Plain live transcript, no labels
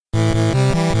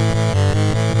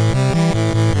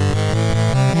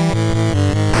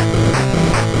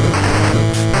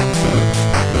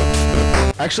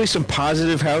Actually, some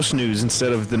positive house news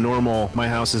instead of the normal, my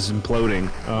house is imploding.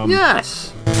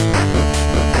 Yes!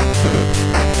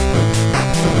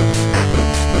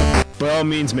 By all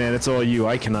means, man, it's all you.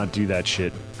 I cannot do that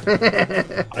shit.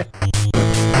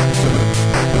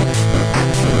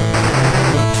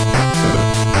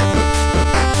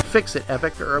 Fix it,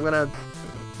 Epic, or I'm gonna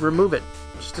remove it,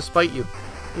 just to spite you.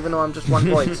 Even though I'm just one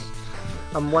voice.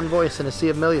 I'm one voice in a sea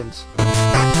of millions.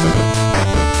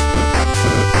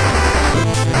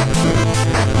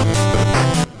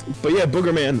 But yeah,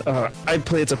 Booger Man, I'd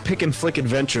play it's a pick and flick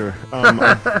adventure.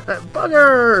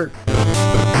 Bugger!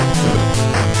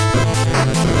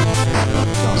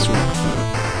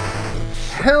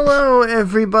 Hello,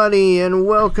 everybody, and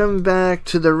welcome back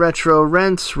to the Retro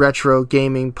Rents Retro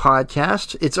Gaming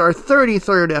Podcast. It's our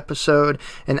 33rd episode,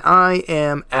 and I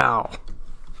am Al.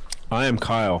 I am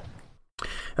Kyle.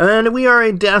 And we are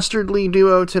a dastardly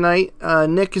duo tonight.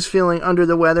 Nick is feeling under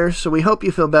the weather, so we hope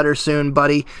you feel better soon,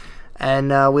 buddy. And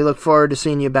we look forward to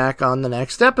seeing you back on the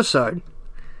next episode.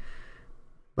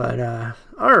 But,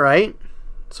 alright.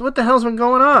 So what the hell's been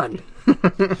going on?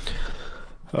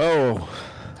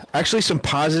 Actually, some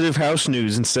positive house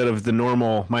news instead of the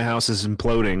normal, my house is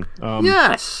imploding.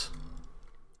 Yes!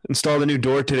 Installed a new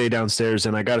door today downstairs,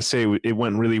 and I gotta say, it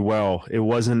went really well. It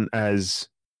wasn't as...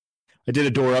 I did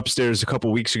a door upstairs a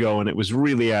couple weeks ago, and it was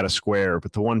really out of square,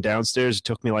 but the one downstairs, it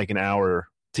took me like an hour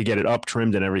to get it up,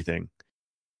 trimmed, and everything.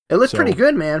 It looked pretty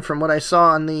good, man, from what I saw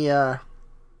on the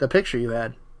picture you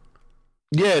had.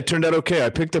 Yeah, it turned out okay. I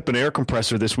picked up an air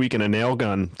compressor this week and a nail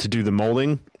gun to do the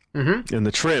molding and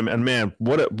the trim, and man,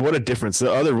 what a difference.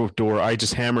 The other door, I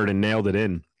just hammered and nailed it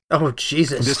in. Oh,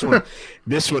 Jesus.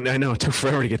 This one, I know, it took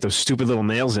forever to get those stupid little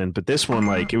nails in, but this one,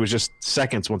 like, it was just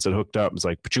seconds once it hooked up. It was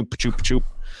like, pachoop, pachoop, pachoop.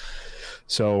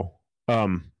 So,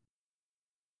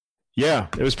 yeah,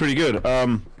 it was pretty good.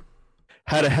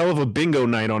 Had a hell of a bingo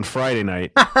night on Friday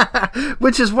night.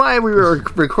 Which is why we were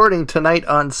recording tonight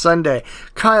on Sunday.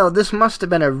 Kyle, this must have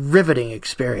been a riveting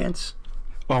experience.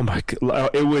 Oh my God.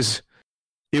 It was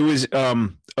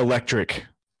electric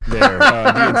there.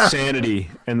 The insanity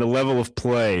and the level of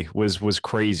play was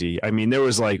crazy. I mean, there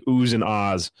was like oohs and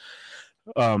ahs.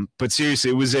 But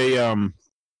seriously, it was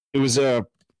a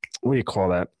what do you call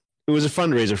that? It was a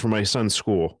fundraiser for my son's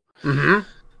school. Mm-hmm.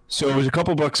 So it was a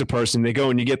couple bucks a person. They go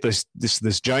and you get this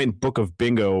giant book of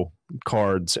bingo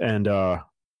cards, and I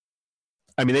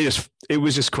mean, it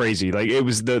was just crazy. Like, it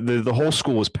was the whole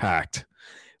school was packed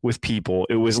with people.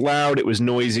 It was loud. It was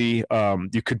noisy.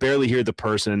 You could barely hear the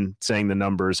person saying the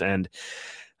numbers, and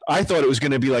I thought it was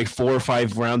going to be like 4 or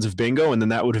 5 rounds of bingo, and then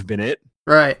that would have been it.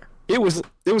 Right. It was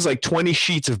like 20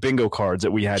 sheets of bingo cards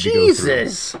that we had to go through.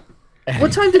 Jesus.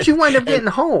 What time did you wind up getting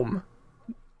home?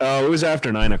 It was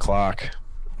after 9 o'clock.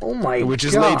 Oh my God. Which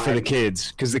is late for the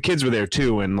kids, because the kids were there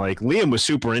too, and like Liam was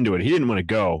super into it. He didn't want to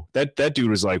go. That dude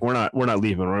was like, "We're not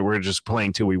leaving. We're just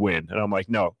playing till we win." And I'm like,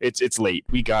 "No, it's late.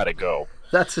 We gotta go."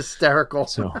 That's hysterical.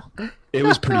 So it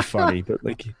was pretty funny, but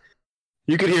like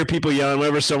you could hear people yelling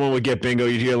whenever someone would get bingo.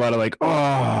 You'd hear a lot of like, "Oh,"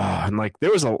 and like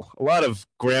there was a lot of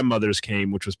grandmothers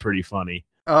came, which was pretty funny.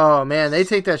 Oh man, they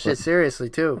take that shit seriously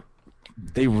too.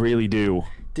 They really do.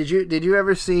 Did you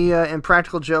ever see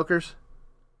Impractical Jokers?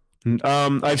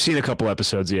 I've seen a couple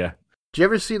episodes, yeah. Did you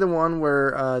ever see the one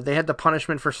where they had the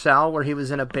punishment for Sal, where he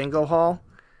was in a bingo hall,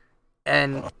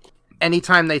 and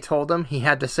anytime they told him, he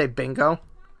had to say bingo?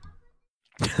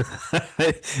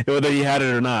 Whether he had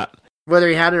it or not. Whether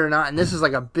he had it or not, and this is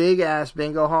like a big-ass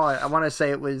bingo hall. I want to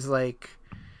say it was like,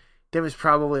 there was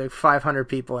probably like 500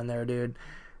 people in there, dude.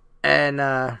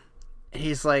 And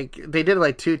he's like, they did it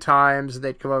like 2 times, and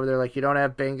they'd come over there like, you don't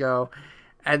have bingo.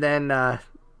 And then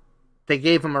they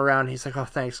gave him a round. He's like, "Oh,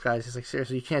 thanks, guys." He's like,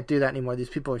 "Seriously, you can't do that anymore. These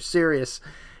people are serious."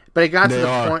 But it got to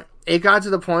the point. It got to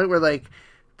the point where like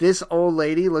this old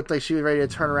lady looked like she was ready to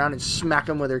turn around and smack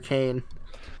him with her cane.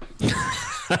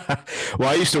 Well,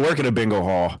 I used to work at a bingo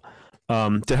hall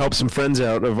to help some friends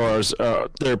out of ours.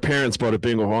 Their parents bought a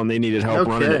bingo hall and they needed help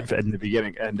running it in the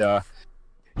beginning. And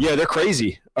yeah, they're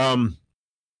crazy.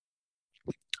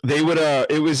 They would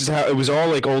it was all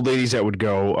like old ladies that would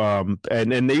go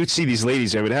and they would see these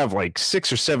ladies. They would have like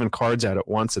 6 or 7 cards out at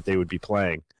once that they would be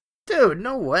playing. Dude,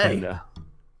 no way. And,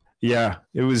 yeah,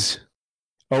 it was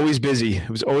always busy.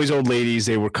 It was always old ladies.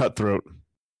 They were cutthroat.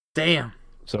 Damn.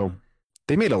 So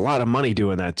they made a lot of money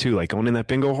doing that too, like owning that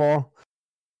bingo hall.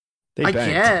 They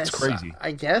banked. It's crazy.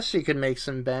 I guess you could make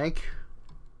some bank.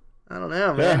 I don't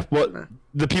know, man. Yeah, well,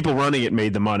 the people running it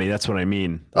made the money. That's what I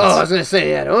mean. I was going to say,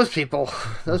 yeah, those people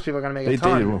are going to make a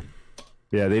ton. They did well.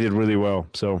 Yeah, they did really well.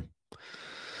 So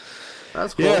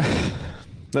that's cool. Yeah,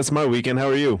 that's my weekend. How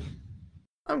are you?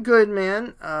 I'm good,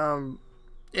 man.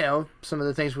 some of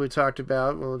the things we talked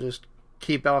about we'll just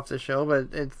keep off the show,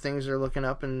 but things are looking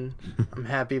up, and I'm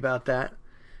happy about that.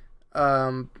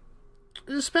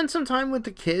 Just spend some time with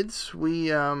the kids.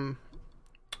 We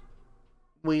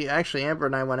actually, Amber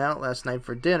and I went out last night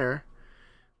for dinner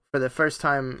for the first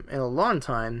time in a long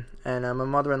time, and my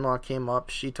mother-in-law came up.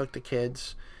 She took the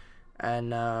kids,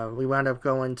 and we wound up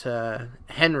going to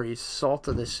Henry's Salt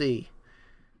of the Sea,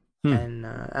 and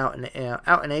out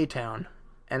in A-Town.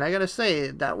 And I gotta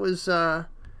say, that was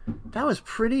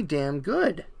pretty damn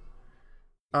good.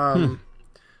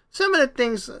 Some of the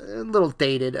things a little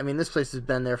dated. I mean, this place has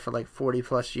been there for like 40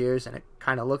 plus years, and it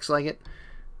kind of looks like it.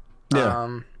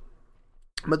 Yeah.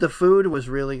 But the food was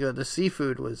really good. The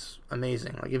seafood was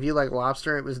amazing. Like, if you like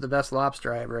lobster, it was the best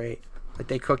lobster I ever ate. Like,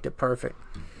 they cooked it perfect.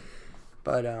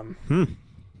 But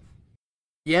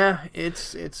yeah,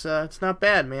 it's not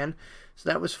bad, man. So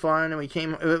that was fun, and we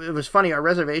came. It was funny. Our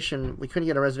reservation, we couldn't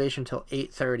get a reservation until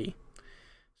 8:30.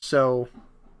 So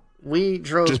we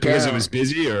drove just because down. It was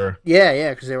busy, or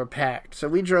Yeah, because they were packed. So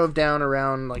we drove down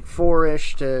around like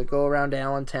 4-ish to go around to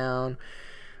Allentown.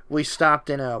 We stopped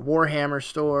in a Warhammer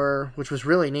store, which was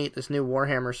really neat. This new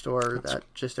Warhammer store that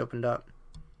just opened up.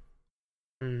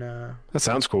 And that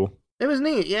sounds cool. it was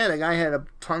neat. Yeah, the guy had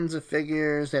tons of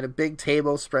figures. They had a big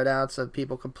table spread out so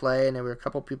people could play, and there were a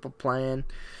couple people playing.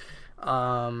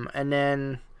 And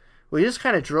then we just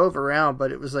kind of drove around,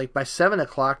 but it was like by 7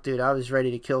 o'clock, dude, I was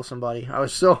ready to kill somebody. I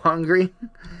was so hungry.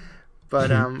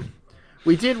 But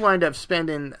we did wind up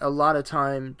spending a lot of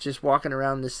time just walking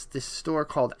around this store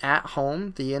called At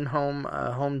Home, the in-home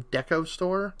home deco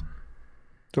store.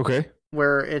 Okay.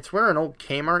 Where an old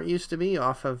Kmart used to be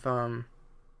off of,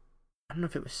 I don't know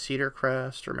if it was Cedar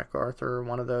Crest or MacArthur or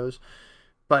one of those.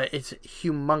 But it's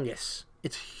humongous.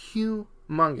 It's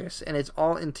humongous. And it's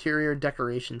all interior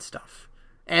decoration stuff.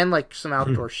 And like some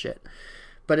outdoor shit.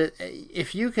 But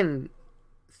if you can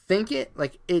think it,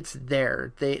 like, it's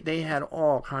there. They had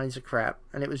all kinds of crap,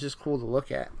 and it was just cool to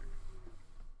look at.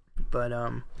 But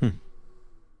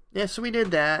yeah, so we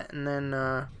did that, and then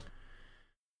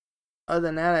other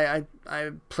than that,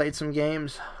 I played some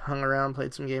games, hung around,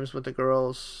 played some games with the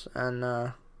girls,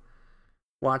 and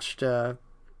watched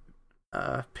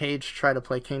Paige try to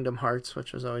play Kingdom Hearts,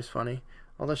 which was always funny.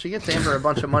 Although she gets Amber a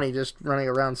bunch of money just running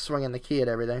around swinging the key at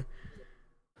everything.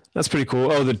 That's pretty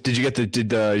cool. Oh, did you get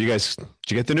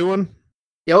the new one?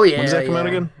 Oh yeah. When does that come out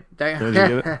again? Did you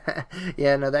get it?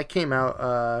 Yeah, no, that came out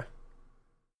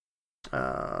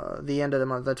the end of the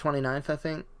month, the 29th, I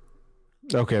think.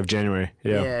 Okay, of January.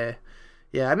 Yeah.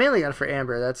 Yeah, I mainly got it for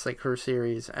Amber. That's like her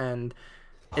series, and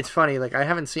it's funny, like, I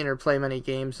haven't seen her play many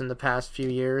games in the past few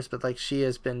years, but like, she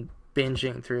has been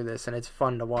binging through this, and it's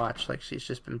fun to watch. Like, she's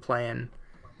just been playing,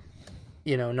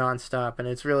 nonstop, and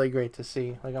it's really great to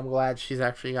see. Like, I'm glad she's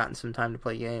actually gotten some time to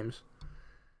play games.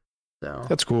 So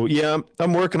That's cool. Yeah,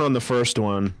 I'm working on the first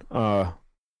one.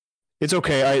 It's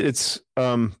okay.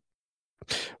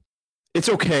 It's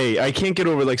okay. I can't get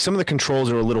over, like, some of the controls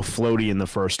are a little floaty in the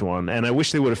first one, and I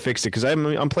wish they would have fixed it, because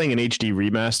I'm playing an HD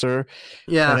remaster.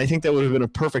 Yeah. And I think that would have been a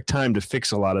perfect time to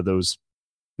fix a lot of those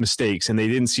mistakes, and they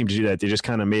didn't seem to do that. They just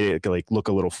kind of made it like look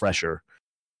a little fresher.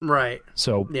 Right.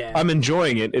 So yeah. I'm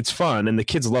enjoying it. It's fun, and the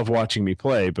kids love watching me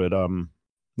play. But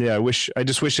yeah, I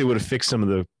just wish they would have fixed some of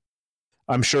the.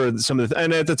 I'm sure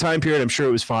and at the time period, I'm sure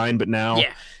it was fine. But now,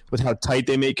 with how tight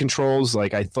they make controls,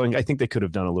 like I think they could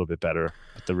have done a little bit better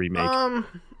with the remake.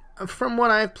 From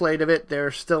what I've played of it, they're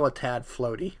still a tad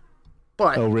floaty.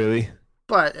 But oh really?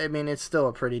 But I mean, it's still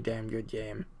a pretty damn good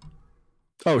game.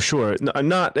 Oh sure,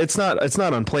 it's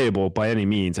not unplayable by any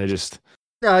means.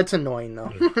 No, it's annoying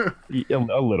though.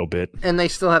 A little bit. And they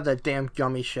still have that damn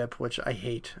gummy ship, which I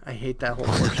hate. I hate that whole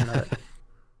portion of it.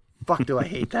 Fuck, do I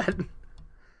hate that?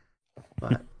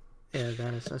 But yeah,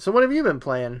 that is. So what have you been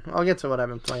playing? I'll get to what I've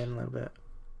been playing a little bit.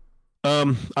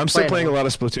 I'm still playing a lot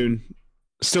of Splatoon.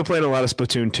 Still playing a lot of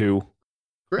Splatoon 2.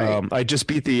 Great. I just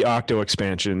beat the Octo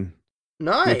expansion.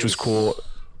 Nice. Which was cool.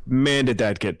 Man, did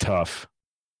that get tough.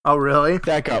 Oh, really?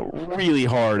 That got really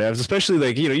hard. Especially,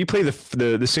 like, you play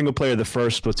the single player of the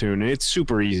first Splatoon, and it's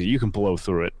super easy. You can blow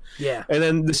through it. Yeah. And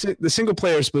then the single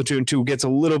player Splatoon 2 gets a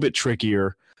little bit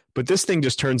trickier, but this thing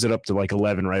just turns it up to like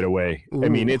 11 right away. Ooh. I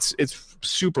mean, it's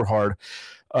super hard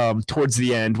towards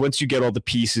the end. Once you get all the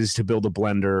pieces to build a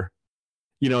blender,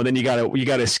 then you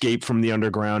gotta escape from the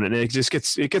underground, and it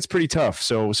gets pretty tough.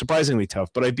 So surprisingly tough.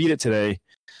 But I beat it today.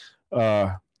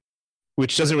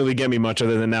 Which doesn't really get me much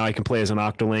other than now I can play as an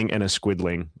Octoling and a Squid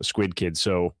Kid.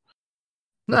 So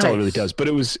that's all it really does. But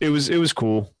it was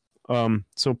cool.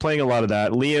 So playing a lot of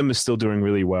that. Liam is still doing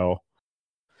really well.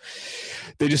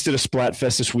 They just did a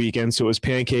Splatfest this weekend, so it was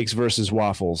pancakes versus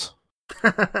waffles.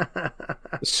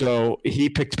 So he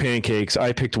picked pancakes.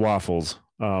 I picked waffles.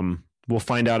 We'll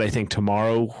find out, I think,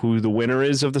 tomorrow who the winner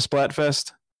is of the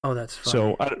Splatfest. Oh, that's funny.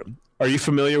 So, I don't know. Are you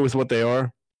familiar with what they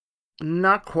are?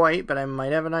 Not quite, but I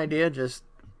might have an idea. Just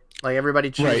like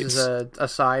everybody chooses a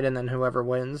side, and then whoever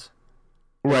wins.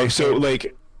 Right. So,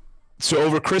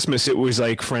 over Christmas, it was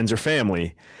like friends or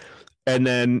family, and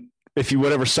then if you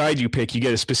whatever side you pick, you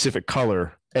get a specific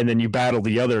color, and then you battle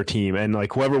the other team, and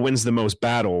like whoever wins the most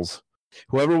battles,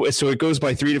 so it goes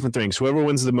by three different things. Whoever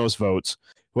wins the most votes,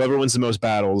 whoever wins the most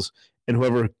battles, and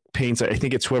whoever paints. I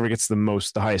think it's whoever gets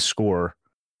the highest score.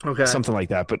 Okay. Something like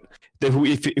that. But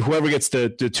whoever gets the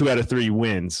 2 out of 3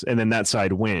 wins, and then that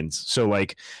side wins. So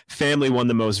like family won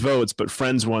the most votes, but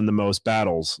friends won the most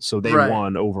battles, so they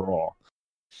won overall.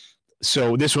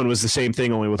 So this one was the same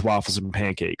thing, only with waffles and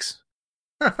pancakes.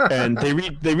 And they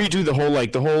redo the whole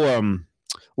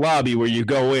lobby where you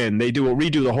go in. They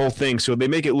redo the whole thing, so they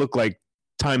make it look like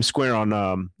Times Square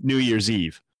on New Year's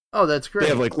Eve. Oh, that's great. They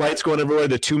have like lights going everywhere.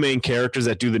 The 2 main characters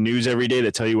that do the news every day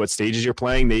that tell you what stages you're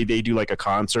playing, they do like a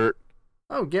concert.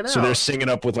 Oh, get out. So they're singing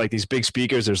up with like these big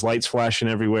speakers. There's lights flashing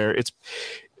everywhere.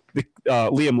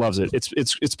 Liam loves it.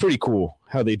 It's pretty cool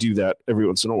how they do that every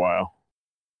once in a while.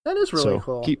 That is really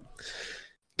cool.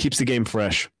 Keeps the game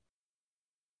fresh.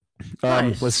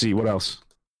 Nice. Let's see what else.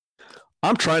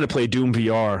 I'm trying to play Doom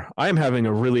VR. I'm having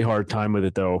a really hard time with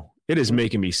it though. It is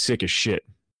making me sick as shit.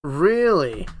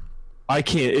 Really? I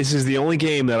can't. This is the only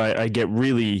game that I get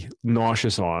really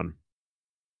nauseous on.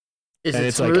 Is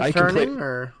it smooth turning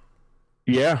or?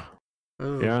 Yeah.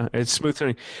 Ooh. Yeah, it's smooth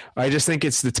turning. I just think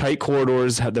it's the tight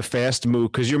corridors, the fast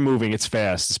move, because you're moving, it's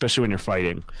fast, especially when you're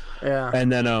fighting. Yeah.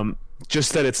 And then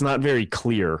just that it's not very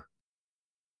clear.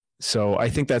 So I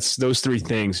think those 3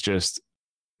 things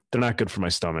they're not good for my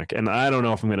stomach. And I don't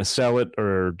know if I'm going to sell it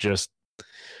or just,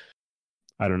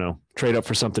 I don't know, trade up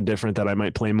for something different that I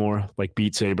might play more, like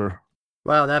Beat Saber.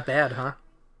 Wow, that bad, huh?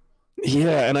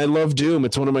 Yeah, and I love Doom.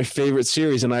 It's one of my favorite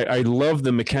series, and I love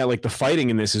the mechanic. Like the fighting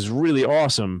in this is really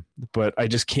awesome, but I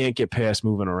just can't get past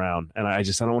moving around, and I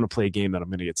don't want to play a game that I'm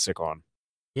going to get sick on.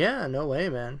 Yeah, no way,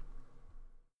 man.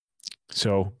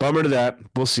 So bummer to that.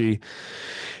 We'll see.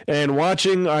 And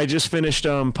watching, I just finished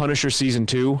Punisher season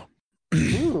 2.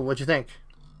 Ooh, what'd you think?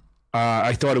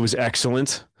 I thought it was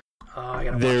excellent. Oh, I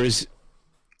gotta There's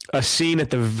a scene at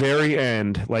the very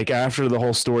end, like after the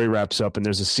whole story wraps up, and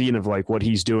there's a scene of like what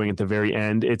he's doing at the very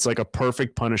end. It's like a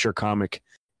perfect Punisher comic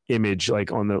image,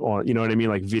 like on you know what I mean,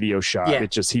 like video shot. Yeah.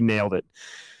 He nailed it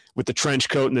with the trench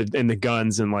coat and the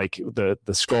guns and like the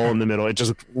skull in the middle. It just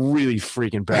looked really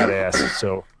freaking badass.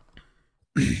 So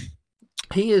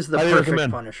he is the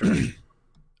perfect Punisher.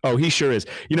 Oh, he sure is.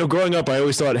 You know, growing up, I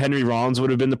always thought Henry Rollins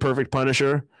would have been the perfect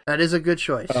Punisher. That is a good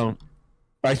choice.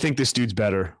 I think this dude's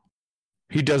better.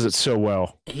 He does it so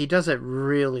well. He does it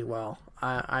really well.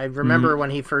 I remember when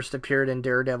he first appeared in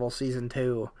Daredevil season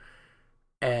 2,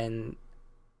 and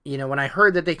you know when I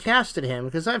heard that they casted him,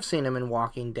 because I've seen him in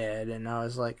Walking Dead, and I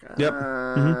was like, you know,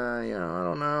 I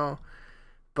don't know,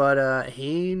 but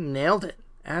he nailed it,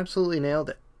 absolutely nailed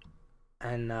it,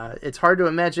 and it's hard to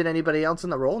imagine anybody else in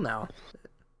the role now.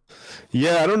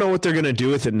 Yeah, I don't know what they're gonna do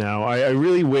with it now. I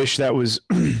really wish that was.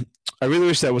 I really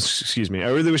wish that was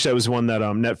one that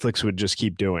Netflix would just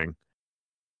keep doing.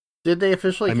 Did they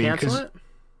officially cancel it?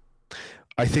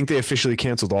 I think they officially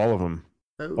canceled all of them.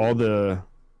 Ooh.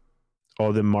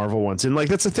 All the Marvel ones. And like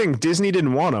that's the thing, Disney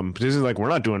didn't want them. Disney's like, we're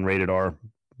not doing rated R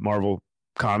Marvel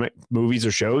comic movies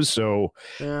or shows, so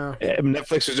yeah.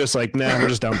 Netflix was just like, nah, we're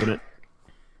just dumping it.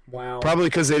 Wow. Probably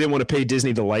because they didn't want to pay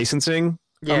Disney the licensing,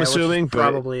 yeah, I'm assuming.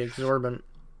 Probably exorbitant.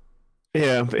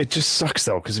 Yeah, it just sucks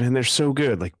though, because man, they're so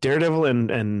good. Like Daredevil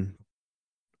and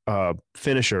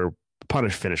Punisher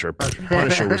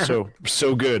was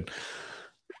so good.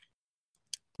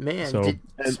 Man,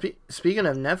 speaking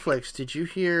of Netflix, did you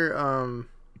hear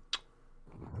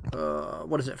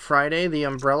what is it, Friday, the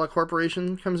Umbrella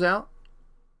Corporation comes out?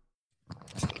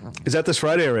 Is that this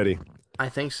Friday already? I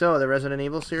think so, the Resident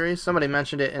Evil series. Somebody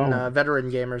mentioned it in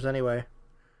Veteran Gamers anyway.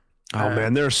 Oh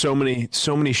man, there are so many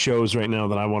shows right now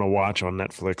that I want to watch on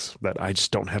Netflix that I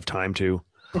just don't have time to.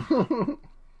 Because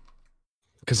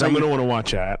I'm going to want to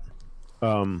watch that.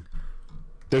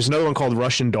 There's another one called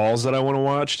Russian Dolls that I want to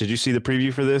watch. Did you see the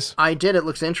preview for this? I did. It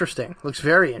looks interesting. Looks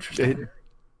very interesting.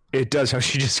 It does. How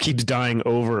she just keeps dying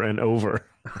over and over.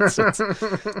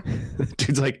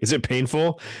 Dude's like, is it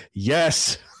painful?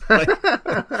 Yes. Like,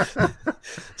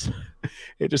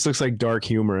 it just looks like dark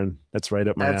humor, and that's right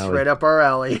up my alley. That's right up our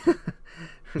alley.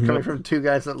 Coming from 2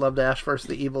 guys that loved Ash vs.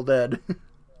 the Evil Dead.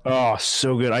 Oh,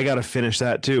 so good. I got to finish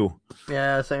that too.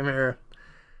 Yeah, same here.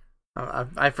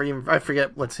 I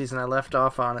forget what season I left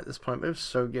off on at this point, but it was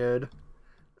so good.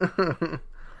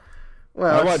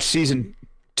 Well, I watched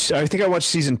I think I watched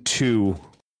season 2.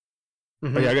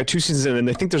 Mm-hmm. Oh, yeah, I got 2 seasons in, and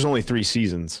I think there's only 3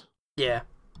 seasons. Yeah.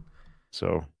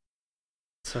 So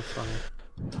funny.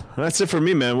 That's it for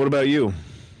me, man. What about you?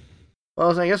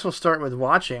 Well, I guess we'll start with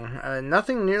watching.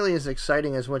 Nothing nearly as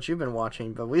exciting as what you've been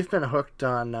watching, but we've been hooked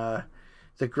on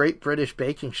the Great British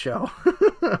Baking Show.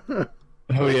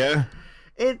 Oh yeah.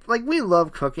 We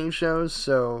love cooking shows,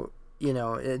 so it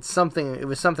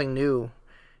was something new,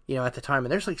 at the time.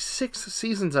 And there's 6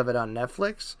 seasons of it on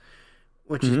Netflix,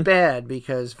 which is bad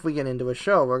because if we get into a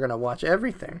show, we're gonna watch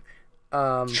everything.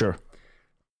 Sure.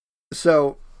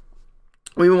 So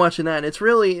we've been watching that, and it's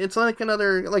like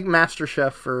another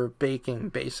MasterChef for baking,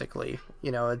 basically.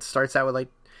 It starts out with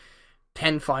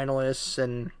 10 finalists,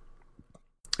 and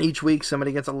each week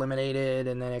somebody gets eliminated,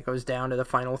 and then it goes down to the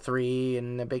final 3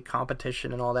 and a big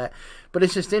competition and all that. But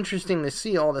it's just interesting to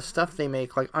see all the stuff they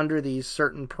make under these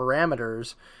certain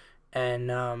parameters,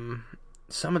 and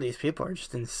some of these people are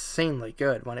just insanely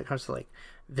good when it comes to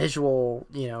visual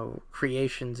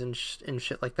creations and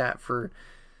shit like that for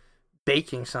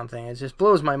baking something. It just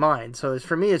blows my mind. So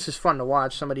for me, it's just fun to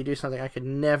watch somebody do something I could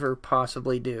never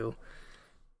possibly do.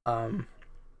 So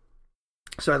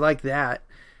I like that.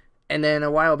 And then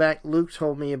a while back, Luke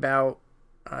told me about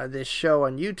this show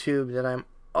on YouTube that I'm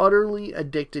utterly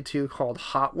addicted to called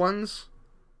Hot Ones.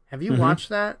 Have you watched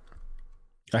that?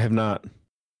 I have not.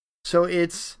 So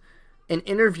it's an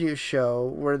interview show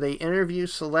where they interview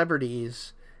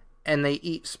celebrities and they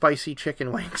eat spicy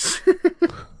chicken wings.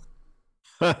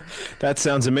 That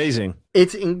sounds amazing.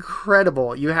 It's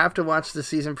incredible. You have to watch the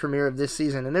season premiere of this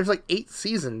season. And there's 8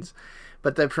 seasons.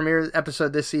 But the premiere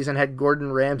episode this season had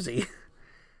Gordon Ramsay.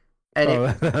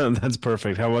 And that's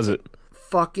perfect. How was it?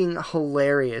 Fucking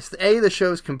hilarious. The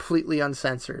show's completely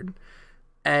uncensored.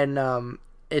 And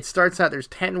it starts out, there's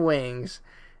 10 wings.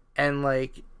 And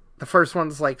the first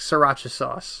one's sriracha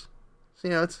sauce.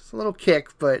 So, it's a little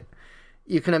kick, but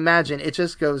you can imagine it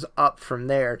just goes up from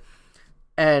there.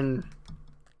 And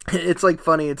it's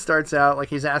funny. It starts out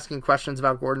he's asking questions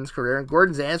about Gordon's career, and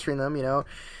Gordon's answering them,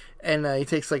 and he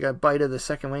takes a bite of the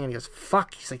second wing and he goes,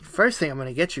 fuck. He's like, first thing I'm going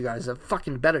to get you guys is a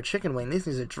fucking better chicken wing. These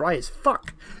things are dry as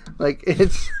fuck.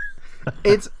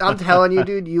 I'm telling you,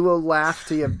 dude, you will laugh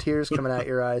till you have tears coming out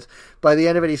your eyes. By the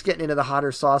end of it, he's getting into the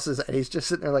hotter sauces and he's just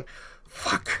sitting there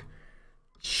fuck,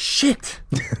 shit,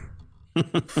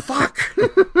 fuck.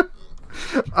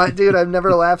 Dude, I've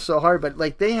never laughed so hard,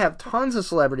 but they have tons of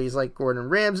celebrities. Gordon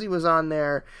Ramsay was on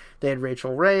there. They had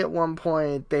Rachel Ray at one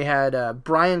point. They had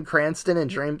Bryan Cranston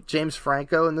and James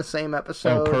Franco in the same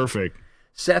episode. Oh, perfect.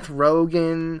 Seth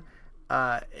Rogen.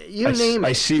 Name it.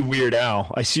 I see Weird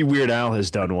Al. Weird Al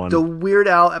has done one. The Weird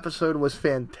Al episode was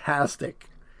fantastic.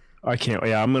 I'm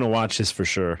going to watch this for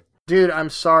sure. Dude,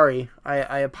 I'm sorry.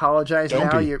 I apologize.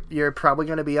 Don't now. be. You're probably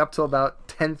going to be up till about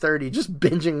 10:30 just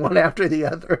binging one after the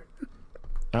other.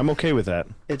 I'm okay with that.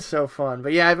 It's so fun.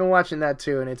 But yeah, I've been watching that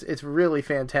too, and it's really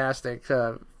fantastic.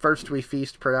 First We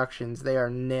Feast Productions, they are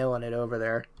nailing it over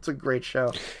there. It's a great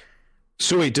show.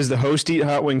 So wait, does the host eat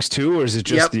hot wings too, or is it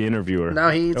just the interviewer? No,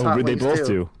 he eats hot wings too. They both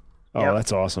do. Oh, yep.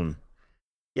 That's awesome.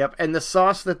 Yep, and the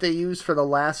sauce that they use for the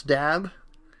last dab,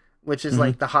 which is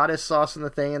the hottest sauce in the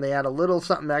thing, and they add a little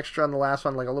something extra on the last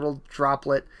one, a little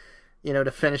droplet,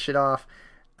 to finish it off.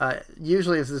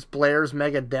 Usually it's this Blair's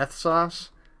Mega Death Sauce.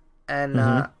 And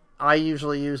I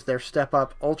usually use their Step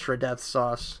Up Ultra Death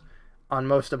Sauce on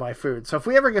most of my food. So if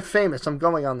we ever get famous, I'm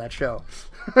going on that show.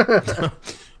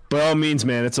 By all means,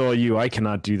 man, it's all you. I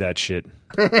cannot do that shit.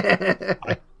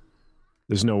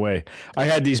 There's no way. I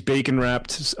had these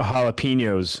bacon-wrapped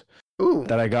jalapenos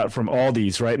that I got from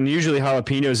Aldi's, right? And usually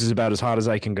jalapenos is about as hot as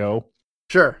I can go.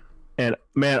 Sure. And,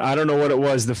 man, I don't know what it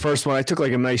was. The first one, I took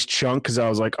a nice chunk because I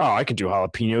was like, oh, I can do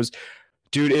jalapenos.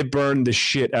 Dude, it burned the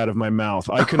shit out of my mouth.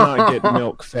 I could not get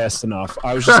milk fast enough.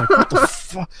 I was just like, what the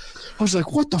fuck? I was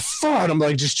like, what the fuck? I'm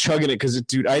just chugging it because,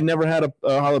 dude, I never had a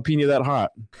jalapeno that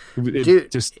hot.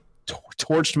 It just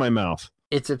torched my mouth.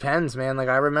 It depends, man.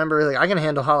 I remember, I can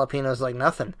handle jalapenos like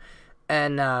nothing.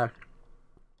 And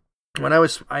when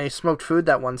I smoked food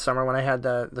that one summer when I had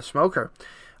the smoker,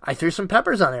 I threw some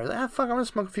peppers on there. I was like, fuck, I'm going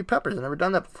to smoke a few peppers. I've never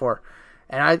done that before.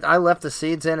 And I left the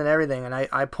seeds in and everything, and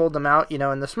I pulled them out,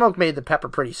 and the smoke made the pepper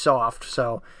pretty soft,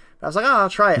 so I was like, I'll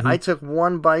try it. I took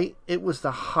one bite. It was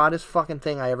the hottest fucking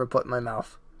thing I ever put in my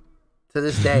mouth. To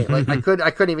this day. I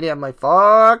couldn't even eat it. I'm like,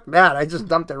 fuck that. I just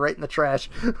dumped it right in the trash.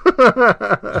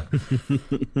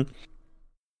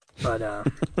 But,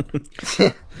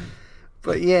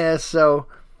 but yeah, so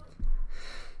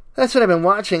That's what I've been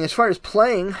watching. As far as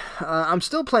playing, I'm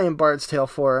still playing Bard's Tale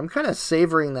 4. I'm kind of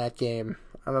savoring that game.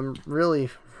 I'm really,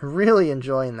 really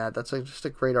enjoying that. That's just a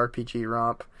great RPG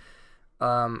romp.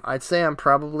 I'd say I'm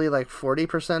probably like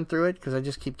 40% through it because I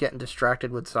just keep getting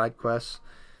distracted with side quests.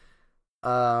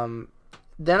 Then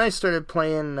I started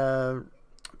playing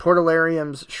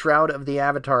Portalarium's Shroud of the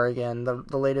Avatar again,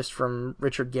 the latest from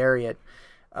Richard Garriott.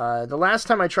 The last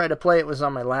time I tried to play it was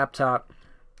on my laptop,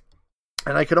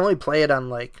 and I could only play it on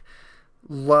like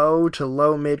low to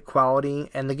low mid quality,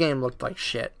 and the game looked like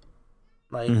shit.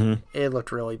 Like, it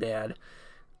looked really bad.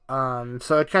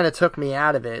 So it kind of took me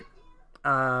out of it.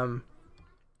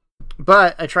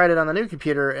 But I tried it on the new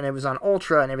computer, and it was on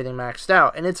Ultra, and everything maxed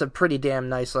out, and it's a pretty damn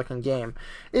nice-looking game.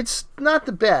 It's not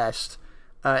the best,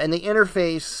 and the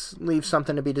interface leaves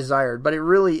something to be desired, but it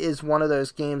really is one of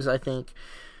those games, I think,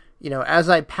 as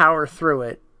I power through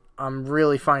it, I'm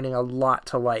really finding a lot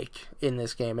to like in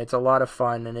this game. It's a lot of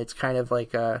fun, and it's kind of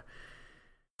like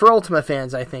for Ultima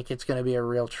fans, I think it's going to be a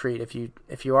real treat. If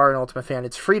you are an Ultima fan,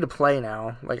 it's free to play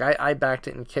now. Like I backed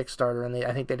it in Kickstarter, and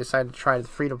I think they decided to try the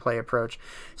free to play approach.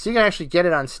 So you can actually get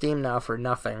it on Steam now for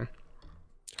nothing.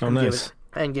 Oh, nice!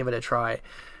 Give it a try.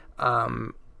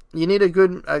 You need a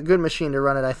good machine to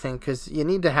run it, I think, because you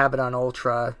need to have it on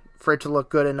Ultra for it to look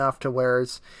good enough to where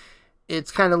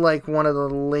it's kind of like one of the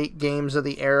late games of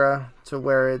the era, to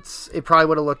where it probably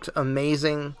would have looked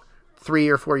amazing 3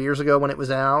 or 4 years ago when it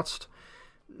was announced.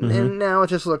 And now it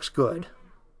just looks good.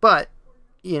 But,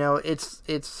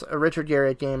 it's a Richard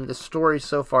Garriott game. The story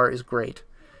so far is great.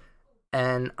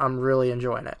 And I'm really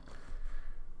enjoying it.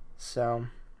 So,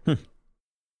 I'm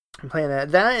playing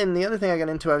that. That, and the other thing I got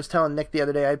into, I was telling Nick the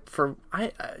other day,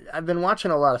 I've been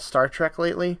watching a lot of Star Trek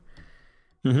lately.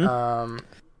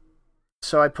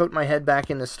 So I put my head back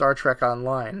into Star Trek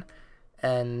Online.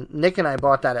 And Nick and I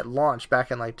bought that at launch back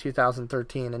in like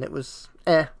 2013, and it was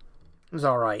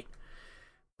alright.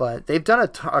 But they've done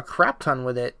a crap ton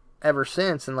with it ever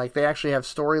since, and like they actually have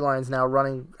storylines now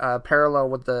running parallel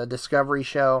with the Discovery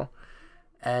show,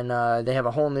 and they have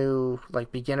a whole new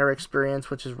like beginner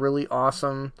experience, which is really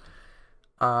awesome.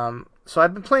 So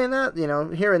I've been playing that,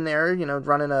 here and there,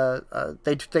 running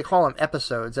they call them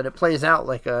episodes, and it plays out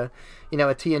like a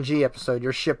TNG episode.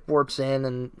 Your ship warps in,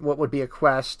 and what would be a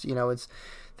quest,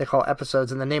 they call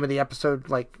episodes, and the name of the episode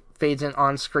like fades in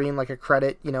on screen like a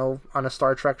credit, on a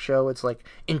Star Trek show. It's like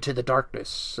Into the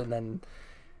Darkness, and then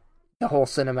the whole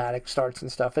cinematic starts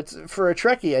and stuff. It's for a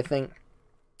Trekkie, I think.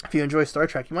 If you enjoy Star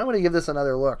Trek, you might want to give this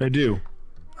another look. I do.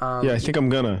 Yeah, I think I'm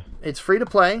gonna. It's free to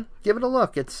play. Give it a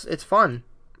look. It's fun.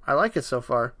 I like it so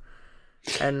far.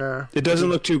 And it doesn't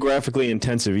look too graphically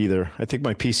intensive either. I think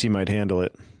my PC might handle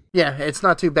it. Yeah, it's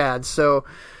not too bad. So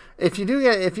if you do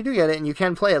get it and you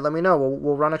can play it, let me know.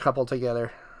 We'll run a couple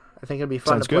together. I think it'd be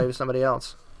fun to play with somebody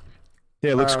else.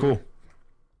 Yeah, it looks cool.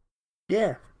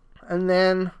 Yeah. And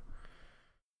then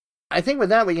I think with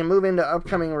that we can move into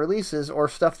upcoming releases or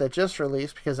stuff that just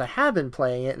released, because I have been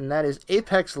playing it, and that is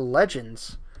Apex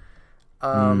Legends.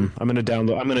 I'm gonna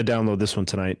download this one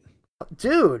tonight.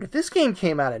 Dude, this game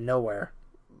came out of nowhere.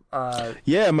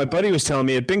 Yeah, my buddy was telling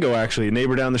me at Bingo, actually, a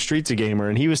neighbor down the street's a gamer,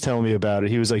 and he was telling me about it.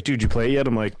 He was like, dude, you play it yet?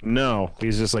 I'm like, no.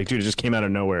 He's just like, dude, it just came out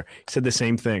of nowhere. He said the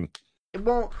same thing.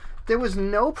 Well, there was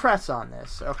no press on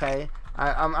this, okay?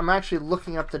 I'm actually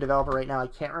looking up the developer right now. I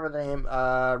can't remember the name.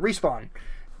 Respawn.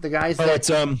 The guys that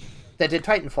did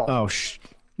Titanfall. Oh,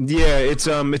 yeah, it's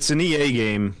an EA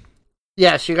game.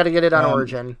 Yes, you got to get it on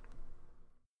Origin.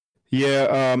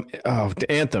 Yeah,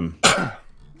 Anthem.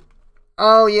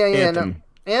 Oh, yeah. Anthem. No.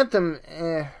 Anthem,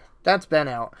 that's been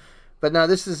out. But no,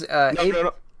 this is... No.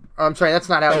 Oh, I'm sorry, that's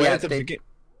not out yet.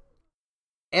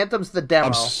 Anthem's the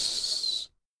demo.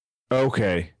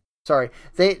 Okay. Sorry.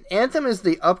 Anthem is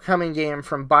the upcoming game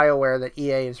from BioWare that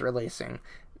EA is releasing.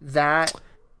 That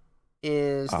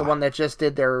is the one that just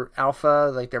did their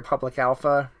alpha, like their public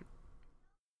alpha.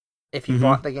 If you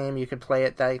bought the game, you could play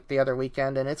it the other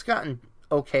weekend, and it's gotten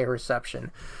okay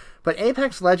reception. But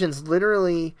Apex Legends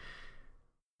literally...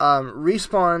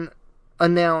 Respawn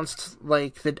announced, I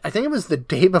think it was the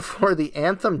day before the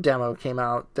Anthem demo came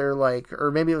out. They're like,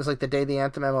 or maybe it was like the day the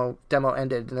Anthem demo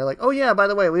ended, and they're like, oh yeah, by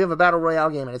the way, we have a Battle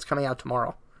Royale game and it's coming out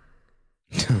tomorrow.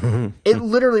 It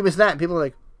literally was that. And people were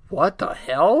like, what the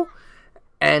hell?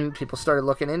 And people started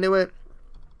looking into it.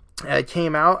 It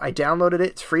came out, I downloaded it,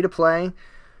 it's free to play,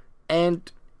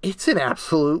 and it's an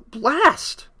absolute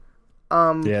blast.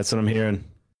 Yeah, that's what I'm hearing.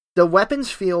 The weapons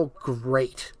feel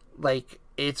great.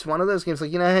 It's one of those games, how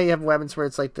you have weapons where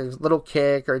it's like there's little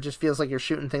kick, or it just feels like you're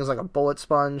shooting things like a bullet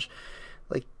sponge.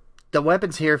 The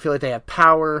weapons here feel like they have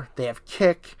power, they have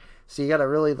kick, so you gotta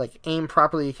really aim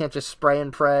properly. You can't just spray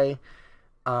and pray.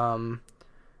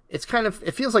 It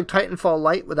feels like Titanfall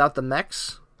Light without the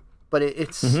mechs, but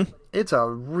it's a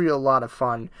real lot of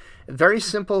fun. Very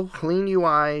simple, clean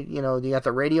UI. You got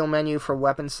the radio menu for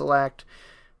weapon select.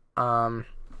 The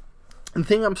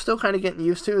thing I'm still kind of getting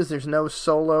used to is there's no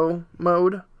solo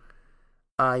mode.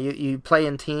 You play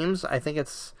in teams. I don't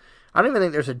even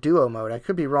think there's a duo mode. I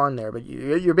could be wrong there, but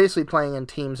you're basically playing in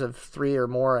teams of 3 or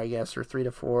more, I guess, or 3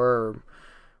 to 4 or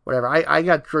whatever. I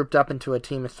got grouped up into a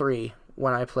team of 3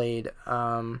 when I played,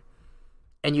 and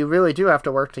you really do have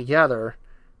to work together,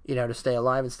 to stay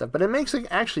alive and stuff. But it makes it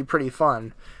actually pretty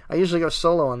fun. I usually go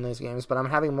solo on these games, but I'm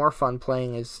having more fun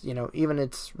playing as, even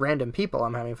it's random people,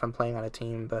 I'm having fun playing on a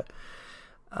team. But,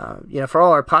 for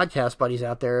all our podcast buddies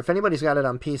out there, if anybody's got it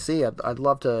on PC, I'd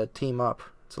love to team up.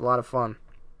 It's a lot of fun.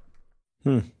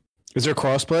 Is there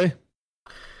crossplay?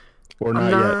 Or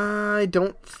not yet? I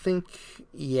don't think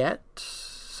yet.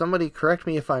 Somebody correct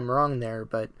me if I'm wrong there,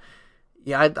 but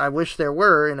yeah, I wish there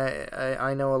were, and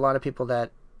I know a lot of people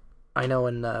that I know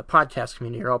in the podcast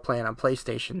community are all playing on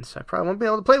PlayStation, so I probably won't be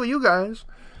able to play with you guys.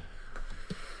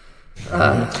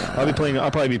 I'll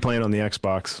probably be playing on the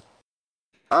Xbox.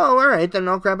 Oh, all right, then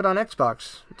I'll grab it on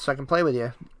Xbox so I can play with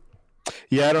you.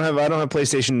 Yeah, I don't have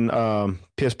PlayStation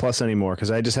PS Plus anymore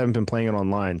because I just haven't been playing it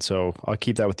online. So I'll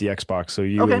keep that with the Xbox. So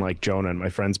you and like Jonah and my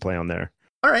friends play on there.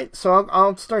 All right, so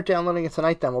I'll start downloading it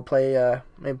tonight. Then we'll play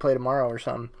maybe play tomorrow or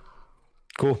something.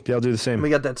 Cool. Yeah, I'll do the same. We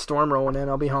got that storm rolling in.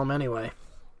 I'll be home anyway.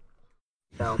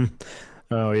 So.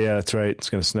 Oh yeah, that's right. It's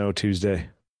gonna snow Tuesday.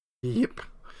 Yep.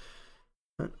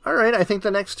 All right, I think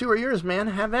the next 2 are yours, man.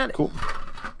 Have at it. Cool.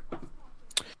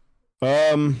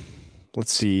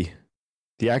 Let's see.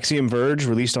 The Axiom Verge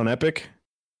released on Epic?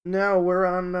 No, we're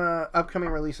on upcoming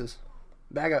releases.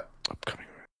 Back up. Upcoming.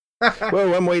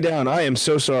 Whoa, I'm way down. I am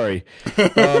so sorry.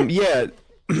 Toe Jam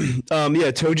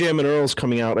and Earl's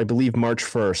coming out, I believe, March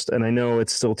 1st, and I know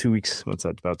it's still 2 weeks. What's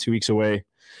that? About 2 weeks away.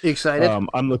 You excited?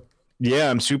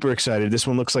 I'm super excited. This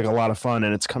one looks like a lot of fun,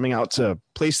 and it's coming out to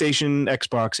PlayStation,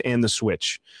 Xbox, and the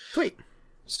Switch. Sweet.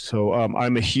 So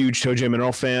I'm a huge Toe Jam and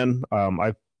Earl fan.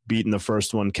 I've beaten the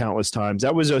first one countless times.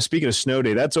 That was speaking of Snow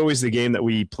Day. That's always the game that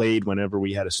we played whenever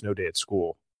we had a snow day at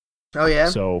school. Oh yeah.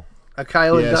 So a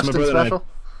Kyle and Dustin special.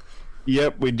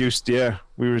 Yep, we do. Yeah,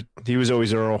 He was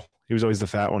always Earl. He was always the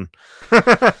fat one.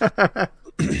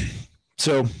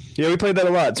 So yeah, we played that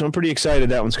a lot. So I'm pretty excited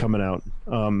that one's coming out.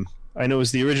 I know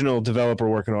it's the original developer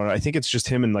working on it. I think it's just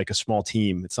him and like a small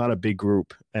team. It's not a big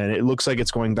group, and it looks like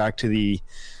it's going back to the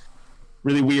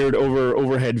really weird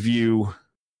overhead view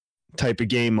type of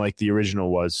game like the original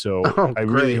was. So I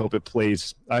really hope it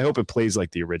plays. I hope it plays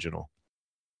like the original.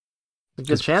 A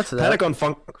good chance of that. Panic on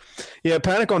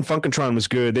Funkatron was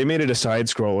good. They made it a side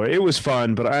scroller. It was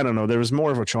fun, but I don't know. There was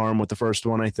more of a charm with the first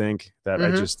one. I think that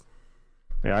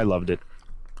I loved it.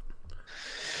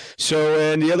 So,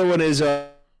 and the other one is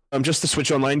just the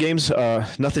Switch Online games.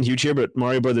 Nothing huge here, but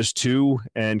Mario Brothers 2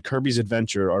 and Kirby's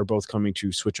Adventure are both coming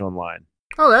to Switch Online.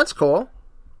 Oh, that's cool.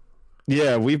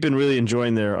 Yeah, we've been really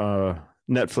enjoying their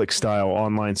Netflix-style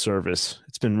online service.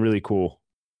 It's been really cool.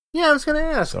 Yeah, I was going to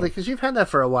ask, because you've had that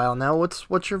for a while now.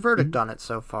 What's your verdict on it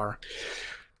so far?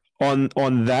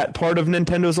 On that part of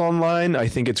Nintendo's online, I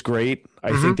think it's great.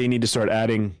 I think they need to start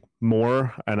adding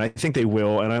more, and I think they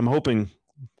will. And I'm hoping,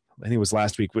 I think it was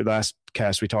last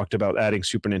cast we talked about adding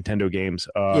Super Nintendo games.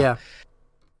 Yeah.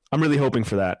 I'm really hoping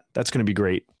for that. That's going to be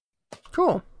great.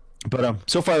 Cool. But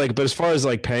so far, but as far as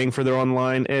like paying for their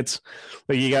online, it's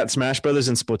like you got Smash Brothers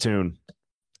and Splatoon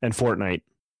and Fortnite.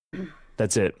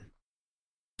 That's it.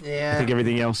 Yeah. I think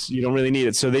everything else you don't really need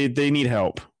it. So they need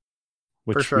help,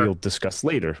 which we'll discuss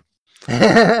later.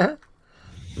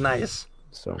 Nice.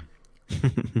 So.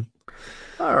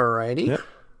 Alrighty. Yep.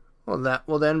 Well, that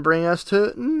will then bring us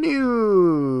to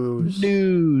news.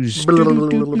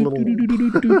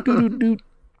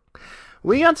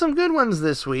 We got some good ones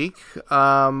this week.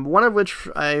 One of which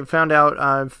I found out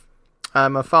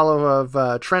I'm a follower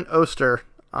of Trent Oster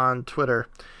on Twitter.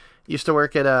 Used to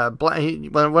work at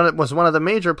when it was one of the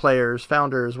major players,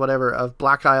 founders, whatever, of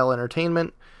Black Isle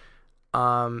Entertainment.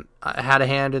 I had a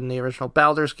hand in the original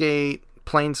Baldur's Gate,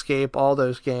 Planescape, all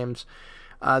those games.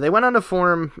 They went on to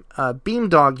form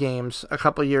Beamdog Games a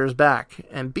couple years back,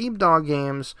 and Beamdog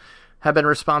Games have been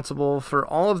responsible for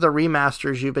all of the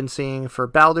remasters you've been seeing for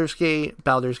Baldur's Gate,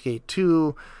 Baldur's Gate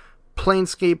 2,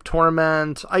 Planescape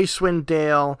Torment, Icewind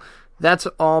Dale. That's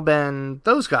all been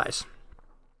those guys.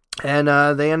 And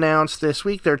they announced this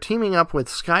week they're teaming up with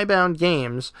Skybound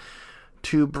Games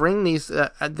to bring these,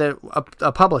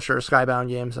 a publisher, Skybound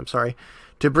Games,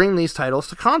 to bring these titles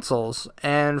to consoles.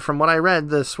 And from what I read,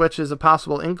 the Switch is a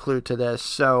possible include to this.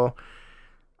 So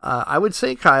I would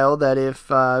say, Kyle, that if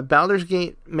Baldur's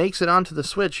Gate makes it onto the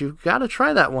Switch, you've got to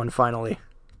try that one finally.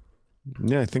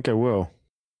 Yeah, I think I will.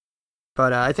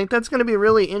 But I think that's going to be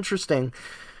really interesting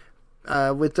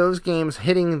with those games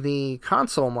hitting the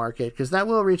console market, because that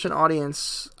will reach an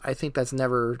audience, I think, that's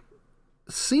never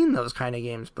seen those kind of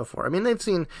games before. I mean, they've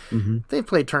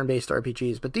played turn-based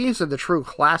RPGs, but these are the true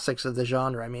classics of the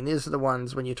genre. I mean, these are the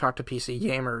ones when you talk to PC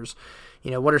gamers,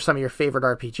 what are some of your favorite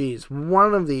RPGs?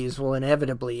 One of these will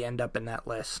inevitably end up in that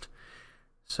list.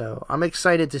 So I'm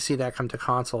excited to see that come to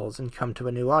consoles and come to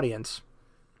a new audience.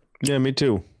 Yeah, me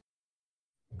too.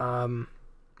 Very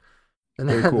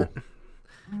cool.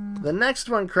 The next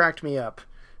one cracked me up.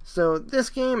 So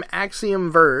this game,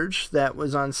 Axiom Verge, that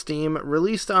was on Steam,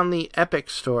 released on the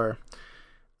Epic Store.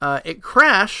 It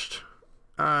crashed,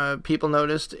 people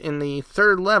noticed, in the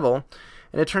third level,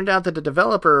 and it turned out that the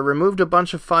developer removed a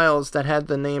bunch of files that had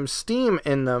the name Steam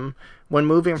in them when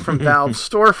moving from Valve's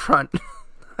storefront,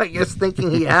 I guess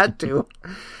thinking he had to.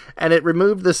 And it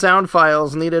removed the sound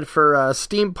files needed for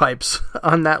Steam pipes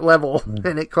on that level,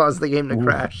 and it caused the game to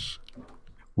crash.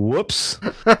 Whoops.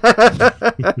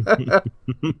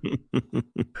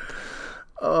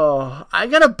 Oh, I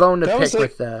got a bone to pick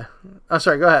with that. Oh,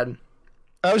 sorry, go ahead.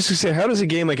 I was just going to say, how does a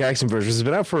game like Axiom Verge, it's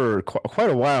been out for quite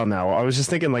a while now. I was just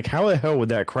thinking, like, how the hell would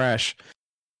that crash?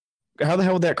 How the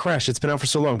hell would that crash? It's been out for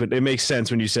so long, but it makes sense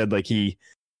when you said, like, he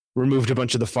removed a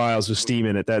bunch of the files with Steam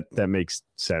in it. That makes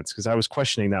sense, because I was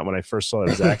questioning that when I first saw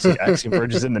it. It was Axiom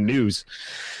Verge is in the news,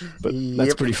 but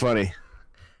that's pretty funny.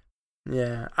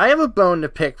 Yeah, I have a bone to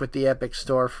pick with the Epic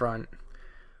storefront.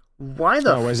 Why is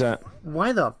that?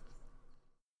 Why the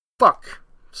fuck?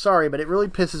 Sorry, but it really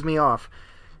pisses me off.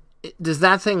 Does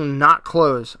that thing not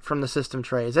close from the system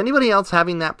tray? Is anybody else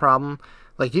having that problem?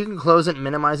 Like, you can close it and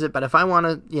minimize it, but if I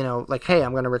want to, like, hey,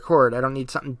 I'm going to record, I don't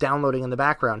need something downloading in the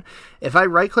background. If I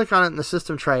right-click on it in the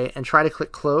system tray and try to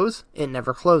click close, it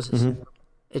never closes. Mm-hmm.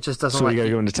 It just doesn't. So you got to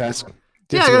go into Task.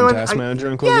 Yeah, go into Task Manager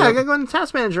and close it. Yeah, I got to go into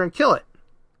Task Manager and kill it.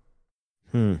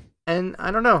 Hmm. And I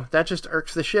don't know. That just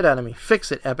irks the shit out of me.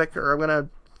 Fix it, Epic, or I'm going to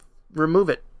remove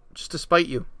it just to spite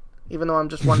you. Even though I'm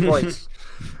just one voice.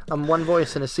 I'm one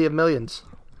voice in a sea of millions.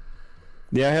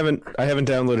 Yeah, I haven't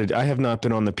downloaded. I have not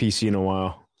been on the PC in a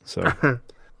while, so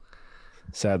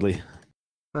sadly.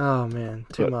 Oh man,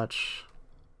 too much.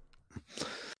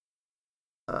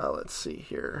 Let's see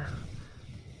here.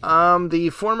 The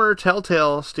former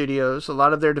Telltale Studios, a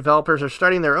lot of their developers are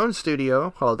starting their own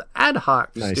studio called Ad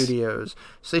Hoc Studios.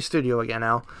 Say studio again,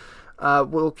 Al.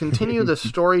 Will continue the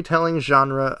storytelling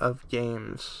genre of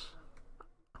games.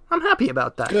 I'm happy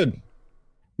about that. Good.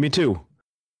 Me too.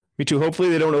 Hopefully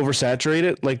they don't oversaturate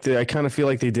it. Like I kind of feel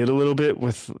like they did a little bit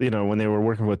with, when they were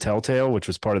working with Telltale, which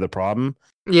was part of the problem.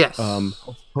 Yes.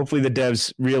 Hopefully the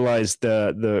devs realized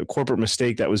the corporate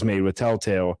mistake that was made with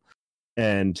Telltale,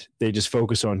 and they just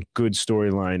focus on good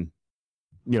storyline,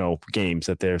 games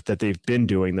that they've been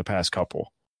doing the past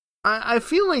couple. I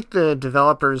feel like the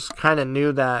developers kind of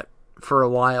knew that for a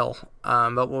while,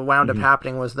 but what wound up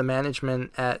happening was the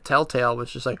management at Telltale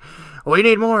was just like, we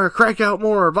need more, crank out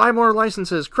more, buy more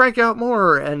licenses, crank out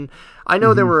more. And I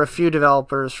know there were a few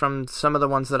developers from some of the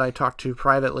ones that I talked to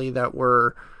privately that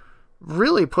were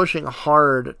really pushing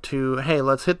hard to, hey,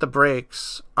 let's hit the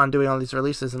brakes on doing all these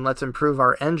releases and let's improve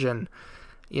our engine,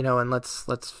 and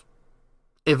let's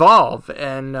evolve.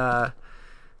 And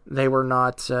they were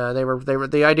not. They were.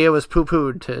 The idea was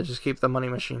poo-pooed to just keep the money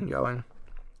machine going.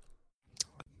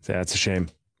 That's a shame.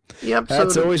 Yep.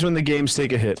 That's always when the games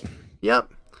take a hit.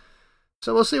 Yep.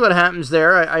 So we'll see what happens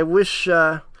there. I wish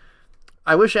Ad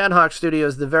Hoc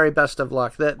Studios the very best of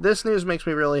luck. This news makes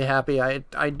me really happy.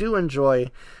 I do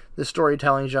enjoy the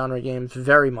storytelling genre games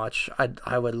very much.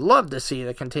 I would love to see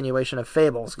the continuation of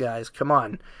Fables, guys. Come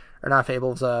on. Or not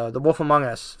Fables, The Wolf Among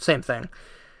Us. Same thing.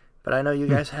 But I know you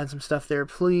guys had some stuff there.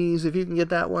 Please, if you can get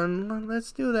that one,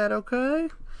 let's do that, okay?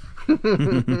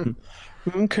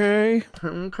 Okay.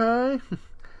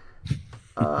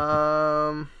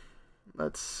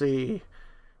 Let's see.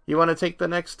 You want to take the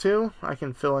next two? I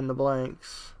can fill in the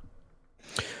blanks.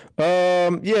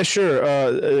 Yeah, sure.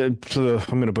 I'm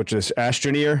gonna butcher this.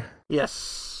 Astroneer.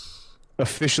 Yes.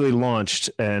 Officially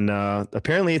launched, and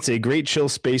apparently it's a great chill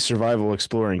space survival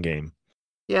exploring game.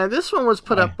 Yeah, this one was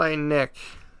put up by Nick.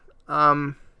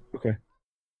 Okay.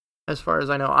 As far as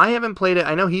I know, I haven't played it.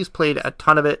 I know he's played a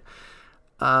ton of it.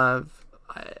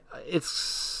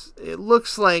 It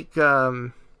looks like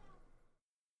I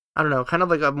don't know, kind of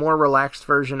like a more relaxed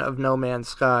version of No Man's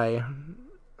Sky,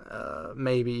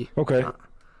 maybe. Okay.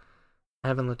 I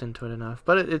haven't looked into it enough,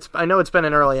 but I know it's been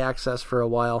in early access for a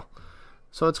while,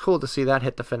 so it's cool to see that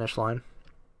hit the finish line.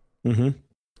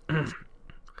 Mm-hmm.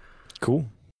 Cool.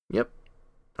 Yep.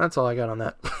 That's all I got on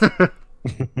that.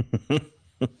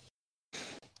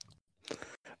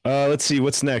 Let's see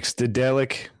what's next.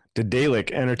 Daedalic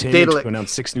Entertainment Daedalic. to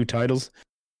announce 6 new titles.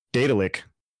 Daedalic.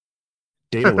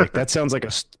 That sounds like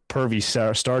a pervy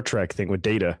Star Trek thing with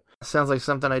data. Sounds like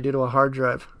something I do to a hard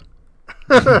drive.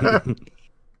 I'm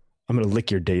gonna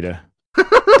lick your data.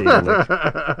 Daedalic.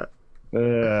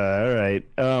 All right.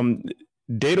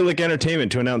 Daedalic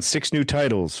Entertainment to announce 6 new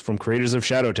titles from creators of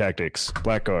Shadow Tactics,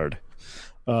 Blackguard.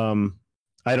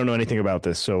 I don't know anything about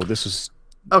this, so this is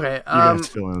okay. You're gonna have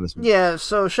to fill in on this one. Yeah,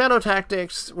 so Shadow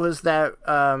Tactics was that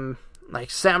like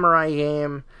samurai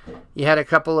game. You had a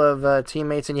couple of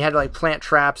teammates, and you had to like plant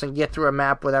traps and get through a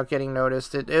map without getting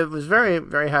noticed. It was very,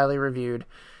 very highly reviewed.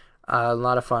 A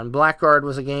lot of fun. Blackguard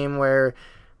was a game where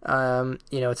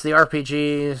it's the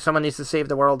RPG. Someone needs to save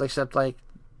the world, except like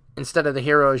instead of the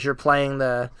heroes, you're playing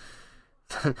the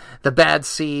bad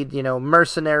seed,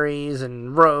 mercenaries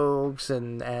and rogues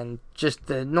and just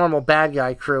the normal bad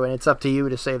guy crew, and it's up to you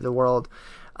to save the world.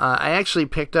 I actually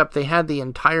picked up, they had the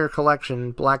entire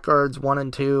collection, Blackguards 1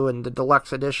 and 2 and the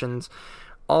deluxe editions,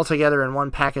 all together in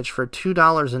one package for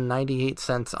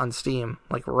 $2.98 on Steam,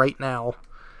 like right now.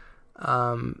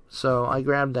 So I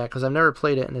grabbed that because I've never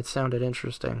played it and it sounded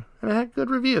interesting. And it had good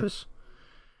reviews.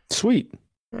 Sweet.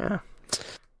 Yeah.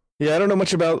 Yeah, I don't know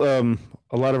much about a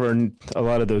lot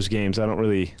of those games. I haven't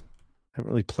really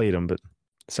played them, but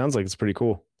it sounds like it's pretty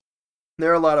cool.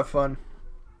 They're a lot of fun.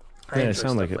 Yeah, it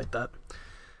sounds like it. Like that.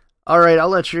 All right, I'll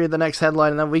let you read the next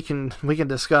headline, and then we can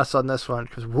discuss on this one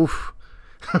because woof.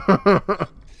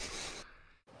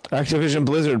 Activision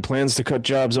Blizzard plans to cut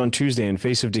jobs on Tuesday in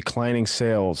face of declining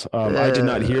sales. I did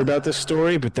not hear about this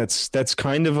story, but that's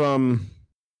kind of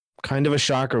a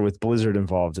shocker with Blizzard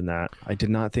involved in that. I did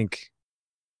not think.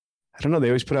 I don't know. They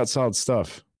always put out solid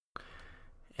stuff.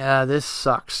 Yeah, this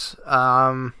sucks.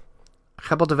 A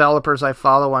couple developers I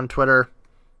follow on Twitter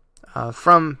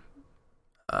from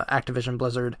Activision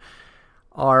Blizzard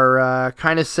are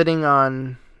kind of sitting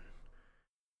on,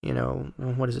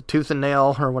 what is it, tooth and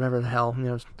nail or whatever the hell.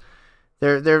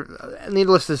 They're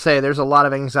needless to say, there's a lot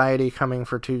of anxiety coming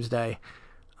for Tuesday.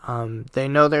 They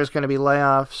know there's going to be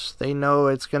layoffs. They know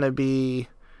it's going to be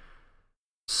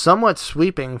somewhat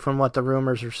sweeping from what the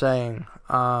rumors are saying.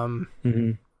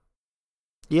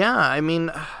 Yeah, I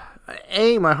mean,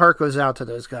 my heart goes out to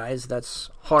those guys. That's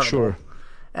horrible. Sure.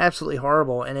 Absolutely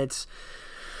horrible. And it's,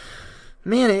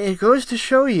 man, it goes to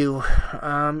show you,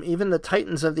 even the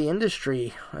titans of the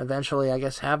industry eventually, I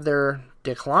guess, have their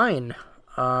decline.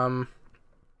 I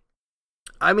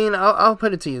mean, I'll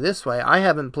put it to you this way. I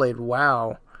haven't played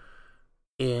WoW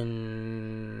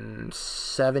in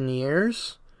 7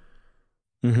 years.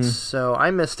 So I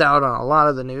missed out on a lot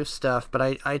of the new stuff, but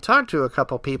I talked to a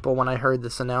couple people when I heard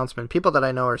this announcement, people that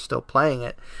I know are still playing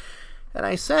it, and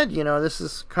I said, this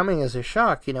is coming as a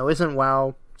shock, isn't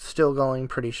WoW still going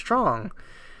pretty strong?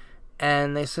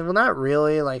 And they said, well, not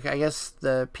really. Like, I guess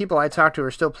the people I talked to are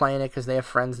still playing it because they have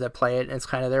friends that play it, and it's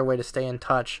kind of their way to stay in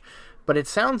touch, but it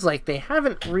sounds like they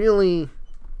haven't really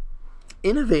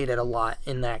innovated a lot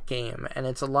in that game, and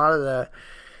it's a lot of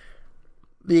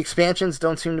the expansions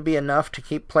don't seem to be enough to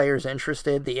keep players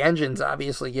interested. The engine's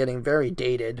obviously getting very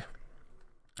dated.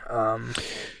 That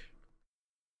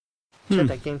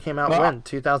game came out when?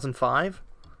 2005?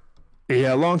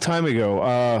 Yeah, a long time ago.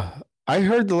 I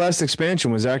heard the last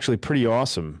expansion was actually pretty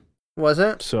awesome. Was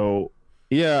it? So,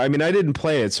 yeah, I mean, I didn't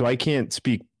play it, so I can't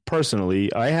speak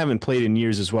personally. I haven't played in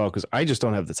years as well because I just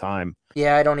don't have the time.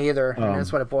 Yeah, I don't either. And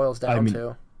that's what it boils down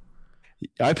to.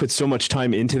 I put so much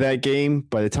time into that game.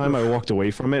 By the time I walked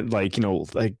away from it,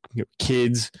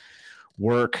 kids,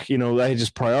 work, I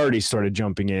just priorities started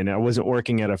jumping in. I wasn't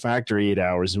working at a factory 8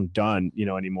 hours and done,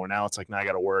 anymore. Now it's like, now I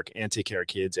got to work and take care of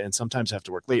kids and sometimes have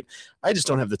to work late. I just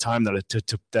don't have the time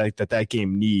that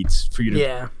game needs for you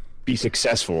to be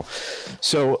successful.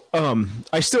 So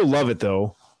I still love it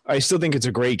though. I still think it's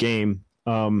a great game.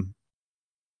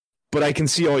 But I can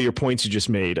see all your points you just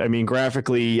made. I mean,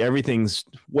 graphically, everything's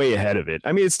way ahead of it.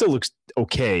 I mean, it still looks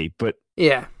okay, but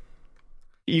yeah,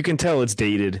 you can tell it's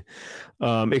dated.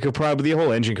 It could probably, the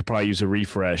whole engine could probably use a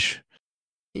refresh.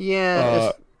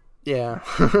 Yeah,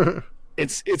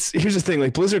 it's here's the thing.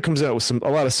 Like Blizzard comes out with a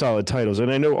lot of solid titles,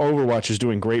 and I know Overwatch is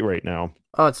doing great right now.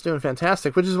 Oh, it's doing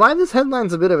fantastic, which is why this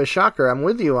headline's a bit of a shocker. I'm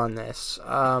with you on this.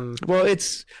 Well,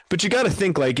 but you got to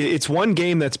think like it's one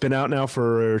game that's been out now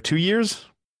for 2 years.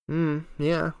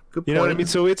 Yeah, good point. You know what I mean?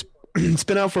 So it's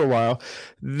been out for a while.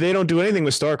 They don't do anything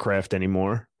with StarCraft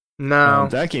anymore. No.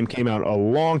 That game came out a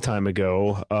long time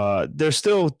ago. They're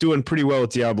still doing pretty well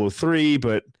with Diablo 3,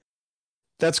 but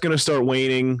that's going to start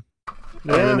waning.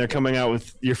 And then they're coming out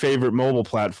with your favorite mobile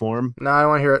platform. No, I don't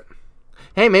want to hear it.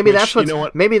 Hey, maybe that's what's, you know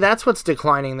what? maybe that's what's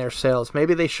declining their sales.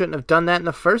 Maybe they shouldn't have done that in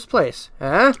the first place.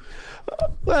 Huh?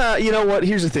 Well, you know what?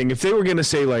 Here's the thing. If they were going to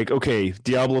say, like, okay,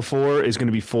 Diablo 4 is going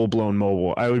to be full-blown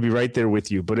mobile, I would be right there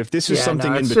with you. But if this is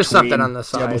something in between just something on the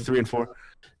side. Diablo 3 and 4,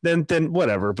 then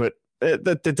whatever. But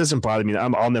that doesn't bother me.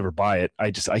 I'll never buy it.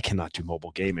 I cannot do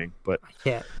mobile gaming. But I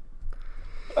can't.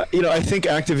 I think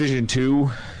Activision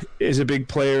 2 is a big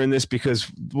player in this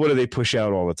because what do they push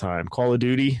out all the time? Call of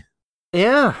Duty?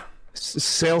 Yeah.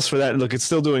 Sales for that, look, it's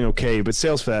still doing okay, but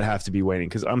sales for that have to be waning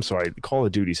because I'm sorry, Call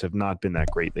of Duties have not been that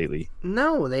great lately.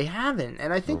 No, they haven't,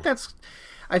 and I think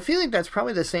I feel like that's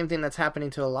probably the same thing that's happening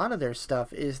to a lot of their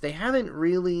stuff. Is they haven't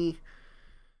really,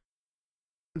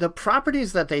 the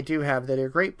properties that they do have that are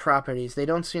great properties, they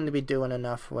don't seem to be doing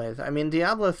enough with. I mean,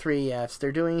 Diablo 3, yes,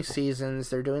 they're doing seasons,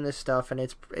 they're doing this stuff, and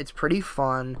it's pretty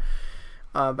fun.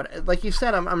 But like you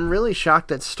said, I'm really shocked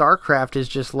that StarCraft is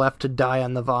just left to die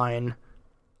on the vine.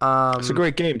 It's a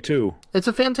great game too. It's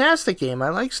a fantastic game. I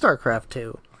like StarCraft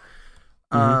 2.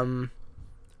 I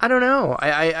don't know.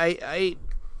 I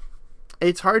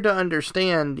it's hard to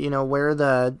understand, where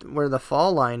the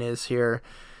fall line is here.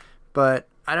 But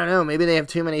I don't know. Maybe they have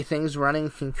too many things running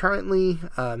concurrently.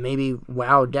 Maybe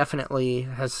WoW definitely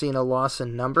has seen a loss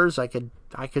in numbers. I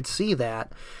could see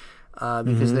that.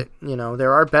 Because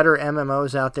there are better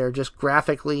MMOs out there, just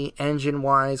graphically,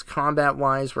 engine-wise,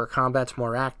 combat-wise, where combat's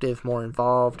more active, more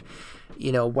involved.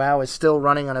 WoW is still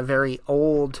running on a very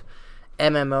old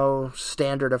MMO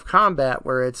standard of combat,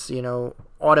 where it's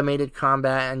automated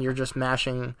combat, and you're just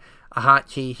mashing a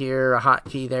hotkey here, a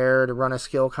hotkey there to run a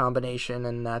skill combination,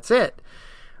 and that's it.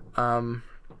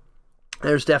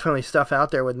 There's definitely stuff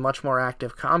out there with much more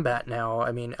active combat now.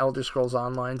 I mean, Elder Scrolls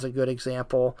Online's a good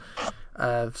example.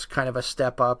 It's kind of a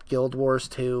step up. Guild Wars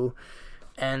 2,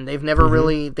 and they never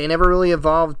really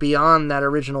evolved beyond that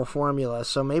original formula.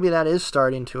 So maybe that is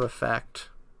starting to affect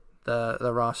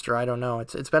the roster. I don't know.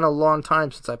 It's been a long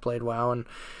time since I played WoW, and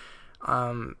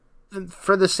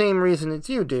for the same reason as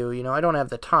you do, I don't have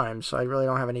the time, so I really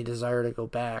don't have any desire to go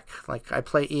back. Like, I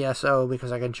play ESO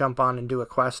because I can jump on and do a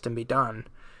quest and be done,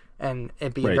 and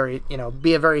it'd be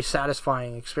a very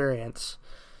satisfying experience.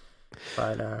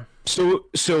 But so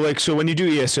when you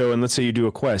do ESO and let's say you do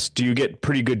a quest, do you get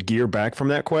pretty good gear back from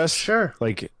that quest? Sure.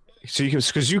 Like, so you can,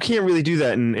 because you can't really do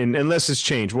that in unless it's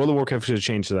changed. World of Warcraft has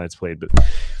changed that it's played, but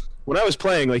when I was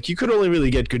playing, like, you could only really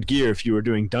get good gear if you were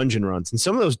doing dungeon runs, and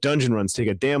some of those dungeon runs take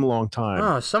a damn long time.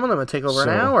 Oh, some of them would take over an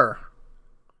hour.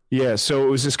 Yeah, so it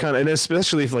was just kind of, and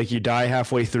especially if like you die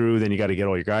halfway through, then you got to get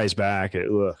all your guys back.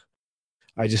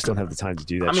 I just don't have the time to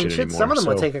do that. I mean, shit anymore. Some of them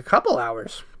would take a couple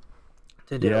hours.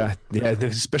 Yeah,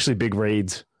 especially big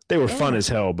raids. They were fun as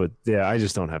hell, but yeah, I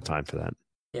just don't have time for that.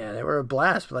 Yeah, they were a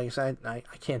blast, but like I said, I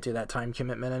can't do that time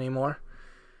commitment anymore.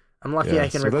 I'm lucky I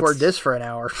can record this for an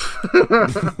hour.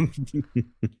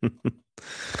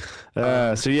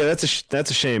 So yeah, that's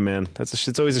a shame, man.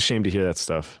 It's always a shame to hear that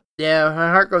stuff. Yeah,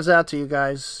 my heart goes out to you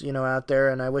guys, out there,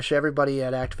 and I wish everybody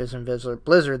at Activision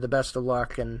Blizzard the best of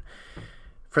luck. And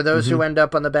for those who end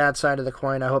up on the bad side of the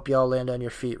coin, I hope you all land on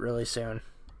your feet really soon.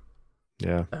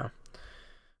 Yeah. So.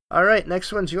 All right,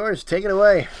 next one's yours. Take it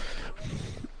away.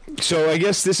 So I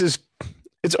guess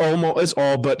it's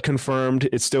all but confirmed.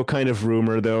 It's still kind of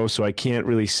rumor though, so I can't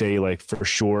really say like for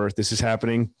sure this is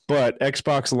happening. But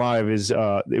Xbox Live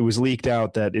it was leaked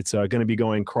out that it's going to be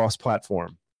going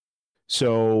cross-platform.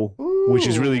 So, which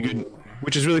is really good,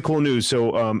 which is really cool news.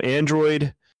 So,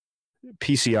 Android,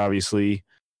 PC, obviously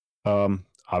the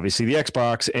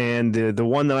Xbox, and the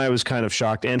one that I was kind of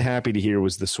shocked and happy to hear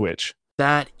was the Switch.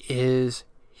 That is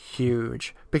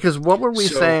huge. Because what were we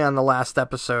saying on the last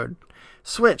episode?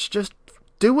 Switch, just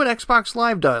do what Xbox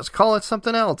Live does. Call it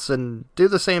something else and do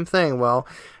the same thing. Well,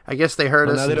 I guess they heard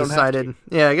us and decided.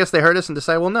 Yeah, I guess they heard us and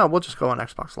decided, well, no, we'll just go on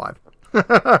Xbox Live.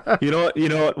 You know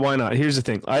what? Why not? Here's the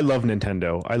thing. I love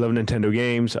Nintendo. I love Nintendo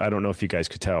games. I don't know if you guys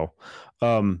could tell.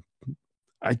 I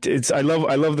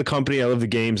love the company. I love the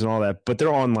games and all that, but their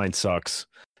online sucks.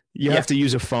 You have to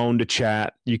use a phone to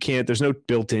chat. You can't. There's no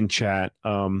built-in chat.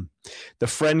 The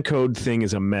friend code thing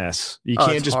is a mess. You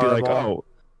can't just horrible. be like,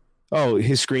 oh,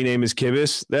 his screen name is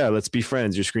Kibis. Yeah, let's be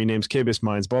friends. Your screen name's Kibis.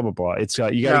 Mine's blah blah blah. It's you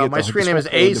got to get. My screen name is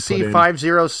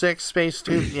AC506 space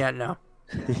 2. Yeah, no.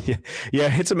 yeah,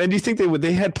 hit some. And do you think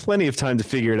they had plenty of time to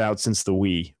figure it out since the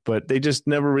Wii, but they just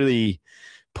never really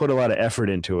put a lot of effort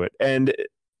into it. And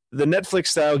the Netflix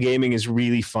style gaming is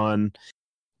really fun,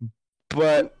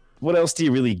 but what else do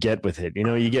you really get with it?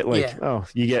 You get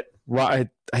you get I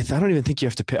don't even think you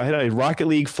have to pay. Rocket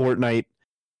League, Fortnite,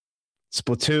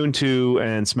 Splatoon 2,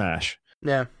 and Smash.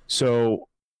 Yeah. So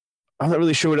I'm not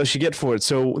really sure what else you get for it.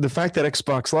 So the fact that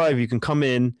Xbox Live, you can come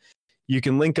in, you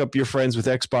can link up your friends with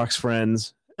Xbox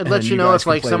friends. It lets you know if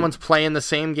like someone's playing the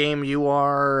same game you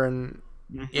are, and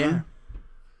yeah.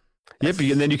 Yep,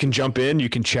 and then you can jump in, you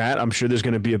can chat. I'm sure there's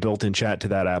going to be a built-in chat to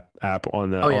that app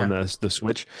on the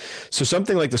Switch. So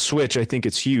something like the Switch, I think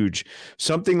it's huge.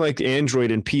 Something like Android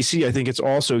and PC, I think it's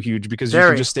also huge because you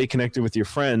can just stay connected with your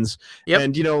friends. Yep.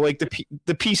 And like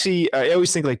the PC, I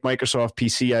always think like Microsoft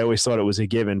PC. I always thought it was a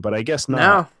given, but I guess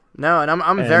not. No, and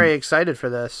I'm very excited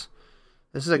for this.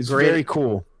 This is very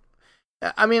cool.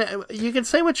 I mean, you can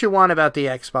say what you want about the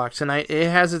Xbox, and it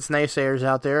has its naysayers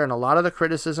out there, and a lot of the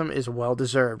criticism is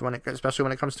well-deserved, especially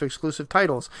when it comes to exclusive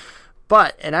titles.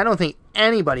 But, and I don't think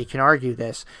anybody can argue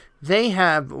this, they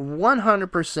have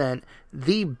 100%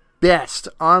 the best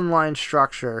online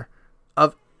structure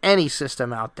of any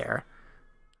system out there.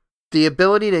 The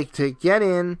ability to get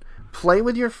in, play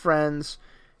with your friends,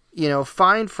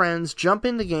 find friends, jump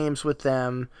into games with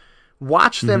them,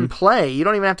 watch them play. You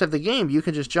don't even have to have the game. You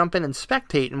can just jump in and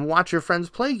spectate and watch your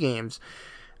friends play games.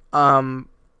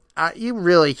 You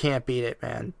really can't beat it,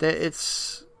 man.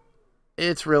 It's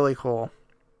really cool.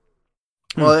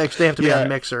 Well, they have to be on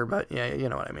Mixer, but yeah, you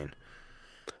know what I mean.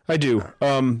 I do.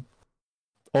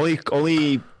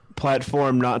 Only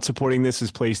platform not supporting this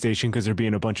is PlayStation because they're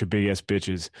being a bunch of big ass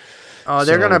bitches. Oh,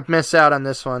 they're gonna miss out on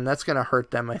this one. That's gonna hurt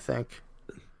them, I think.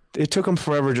 It took them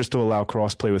forever just to allow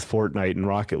crossplay with Fortnite and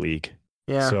Rocket League.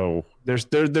 Yeah. So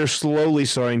they're slowly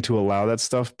starting to allow that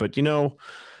stuff, but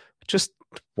just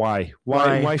why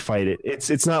fight it?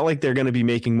 It's not like they're going to be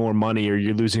making more money or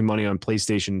you're losing money on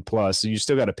PlayStation Plus. So you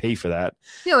still got to pay for that.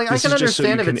 Yeah, like this I can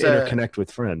understand so you can interconnect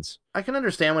with friends. I can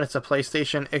understand when it's a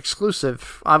PlayStation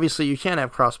exclusive. Obviously, you can't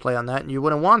have crossplay on that, and you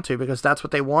wouldn't want to because that's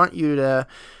what they want you to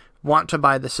want to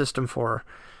buy the system for.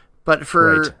 But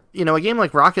for a game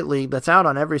like Rocket League that's out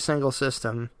on every single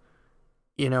system,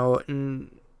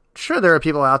 and sure there are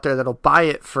people out there that'll buy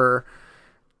it for,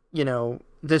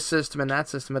 this system and that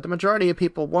system, but the majority of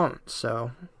people won't. So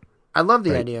I love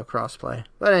the idea of crossplay.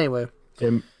 But anyway,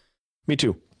 me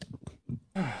too.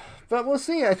 But we'll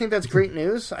see. I think that's great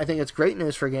news. I think it's great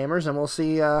news for gamers, and we'll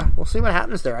see what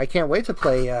happens there. I can't wait to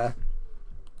play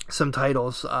some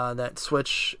titles that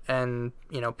Switch and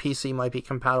PC might be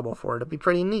compatible for. It'll be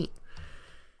pretty neat.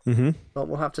 Mm-hmm. But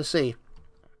we'll have to see.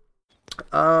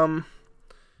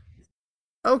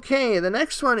 Okay, the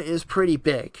next one is pretty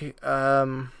big.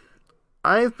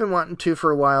 I've been wanting to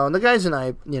for a while, and the guys and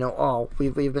I,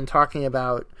 we've been talking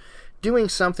about doing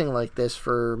something like this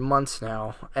for months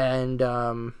now, and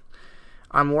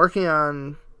I'm working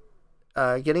on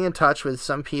getting in touch with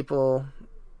some people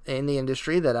in the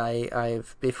industry that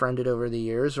I've befriended over the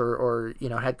years or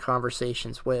had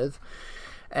conversations with.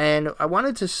 And I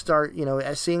wanted to start,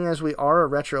 seeing as we are a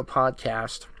retro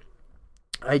podcast,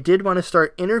 I did want to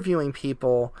start interviewing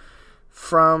people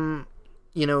from,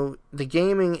 the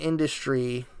gaming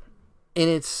industry in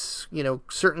its,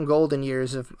 certain golden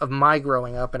years of my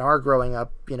growing up and our growing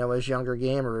up, as younger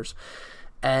gamers.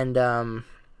 And one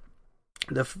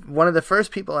of the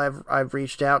first people I've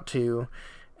reached out to,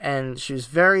 and she was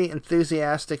very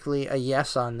enthusiastically a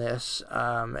yes on this,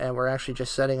 and we're actually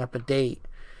just setting up a date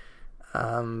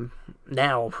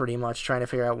now, pretty much trying to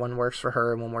figure out when works for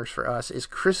her and when works for us, is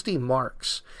Christy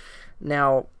Marks.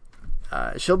 Now,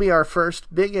 she'll be our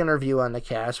first big interview on the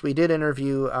cast. We did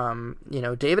interview,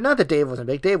 David. Not that Dave wasn't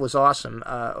big. Dave was awesome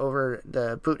over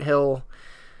the Boot Hill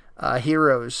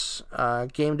Heroes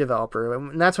game developer.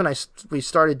 And that's when we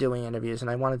started doing interviews,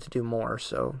 and I wanted to do more,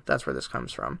 so that's where this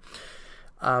comes from.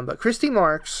 But Christy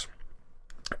Marks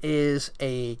is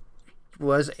a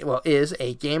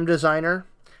game designer,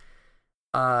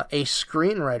 a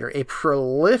screenwriter, a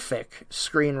prolific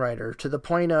screenwriter, to the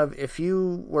point of if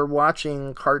you were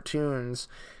watching cartoons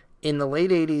in the late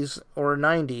 80s or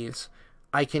 90s,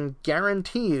 I can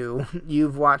guarantee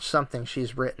you've watched something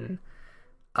she's written.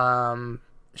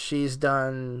 She's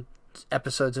done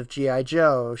episodes of G.I.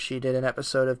 Joe. She did an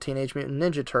episode of Teenage Mutant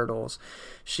Ninja Turtles.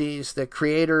 She's the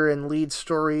creator and lead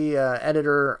story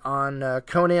editor on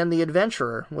Conan the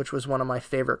Adventurer, which was one of my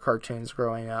favorite cartoons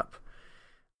growing up.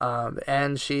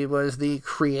 And she was the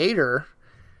creator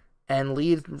and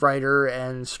lead writer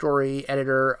and story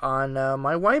editor on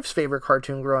my wife's favorite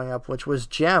cartoon growing up, which was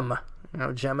Gem.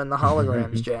 Gem and the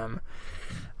Holograms, Gem.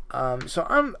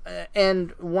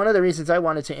 And one of the reasons I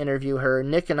wanted to interview her,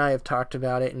 Nick and I have talked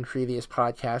about it in previous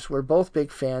podcasts, we're both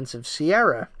big fans of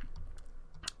Sierra.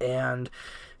 And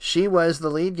she was the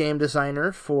lead game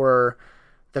designer for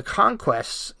the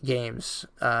Conquests games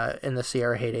in the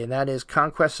Sierra heyday, and that is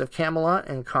Conquests of Camelot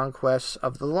and Conquests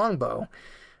of the Longbow.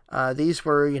 These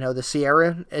were, the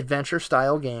Sierra adventure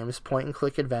style games, point and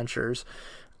click adventures.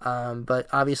 But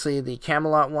obviously the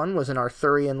Camelot one was an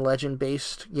Arthurian legend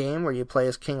based game where you play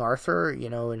as King Arthur,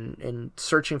 in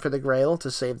searching for the Grail to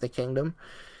save the kingdom.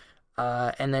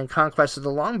 And then Conquest of the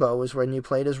Longbow was when you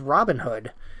played as Robin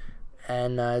Hood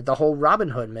and the whole Robin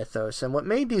Hood mythos. And what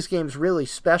made these games really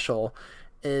special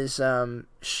is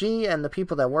she and the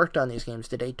people that worked on these games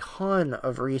did a ton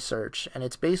of research, and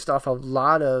it's based off a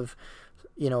lot of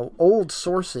old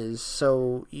sources,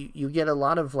 so you get a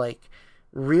lot of like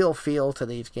real feel to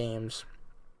these games.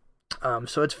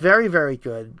 So it's very, very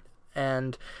good,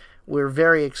 and we're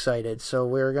very excited. So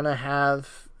we're gonna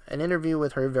have an interview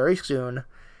with her very soon,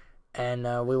 and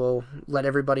we will let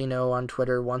everybody know on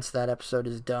Twitter once that episode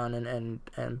is done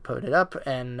and put it up.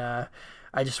 And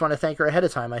I just want to thank her ahead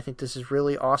of time. I think this is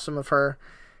really awesome of her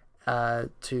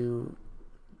to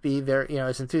be very,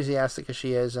 as enthusiastic as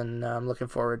she is, and I'm looking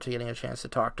forward to getting a chance to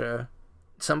talk to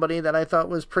somebody that I thought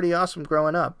was pretty awesome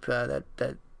growing up, that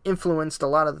influenced a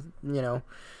lot of,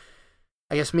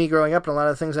 I guess me growing up and a lot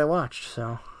of things I watched.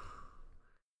 So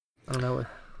I don't know.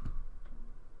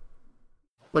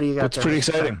 What do you got? That's pretty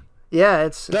exciting. Yeah,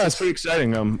 it's pretty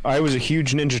exciting. I was a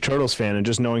huge Ninja Turtles fan, and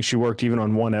just knowing she worked even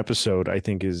on one episode, I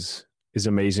think is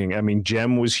amazing. I mean,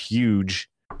 Jem was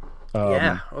huge.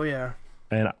 Yeah. Oh yeah.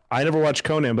 And I never watched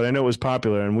Conan, but I know it was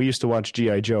popular, and we used to watch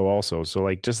G.I. Joe also. So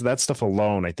like just that stuff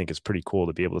alone, I think is pretty cool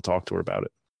to be able to talk to her about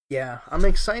it. Yeah, I'm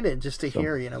excited just to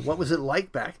hear, what was it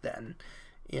like back then,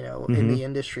 in the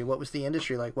industry? What was the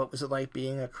industry like? What was it like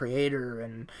being a creator?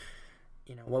 And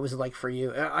what was it like for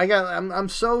you? I'm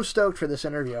so stoked for this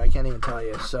interview. I can't even tell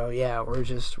you. So yeah,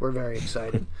 we're very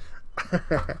excited.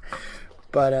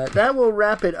 But that will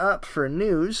wrap it up for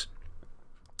news.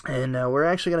 And we're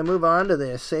actually going to move on to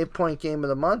the Save Point Game of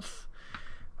the Month.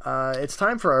 It's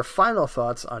time for our final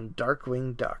thoughts on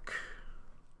Darkwing Duck.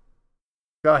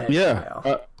 Go ahead. Yeah.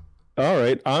 All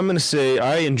right. I'm going to say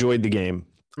I enjoyed the game.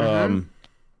 I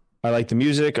like the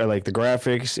music. I like the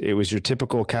graphics. It was your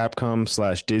typical Capcom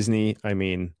 / Disney. I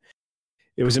mean,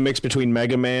 it was a mix between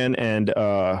Mega Man and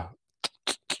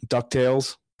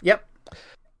DuckTales. Yep.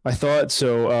 I thought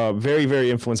so. Very,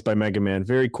 very influenced by Mega Man.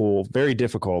 Very cool. Very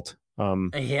difficult.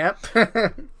 Yep.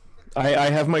 I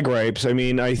have my gripes. I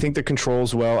mean, I think the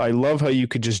controls well. I love how you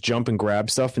could just jump and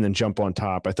grab stuff and then jump on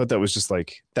top. I thought that was just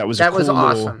like that was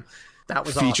awesome. That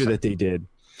was feature awesome that they did.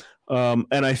 And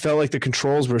I felt like the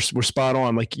controls were spot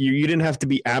on. Like you didn't have to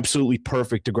be absolutely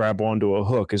perfect to grab onto a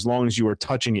hook. As long as you were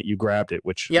touching it, you grabbed it,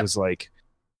 which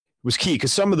was key.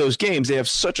 Because some of those games, they have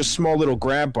such a small little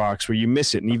grab box where you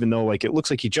miss it, and even though like it looks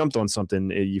like you jumped on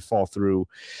something, you fall through.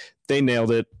 They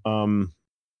nailed it.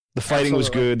 The fighting was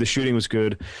good. The shooting was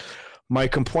good. My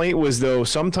complaint was, though,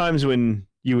 sometimes when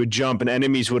you would jump and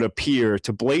enemies would appear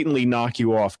to blatantly knock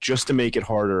you off just to make it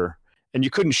harder, and you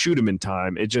couldn't shoot them in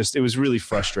time. It was really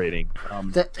frustrating.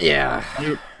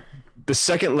 The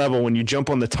second level, when you jump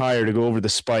on the tire to go over the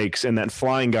spikes, and that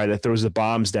flying guy that throws the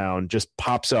bombs down just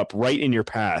pops up right in your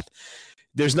path.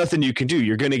 There's nothing you can do.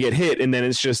 You're going to get hit, and then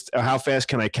it's just how fast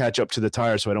can I catch up to the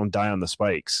tire so I don't die on the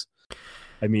spikes?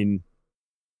 I mean...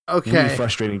 Okay. Really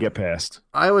frustrating to get past.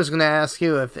 I was going to ask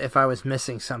you if I was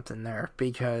missing something there,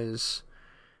 because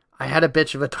I had a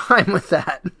bitch of a time with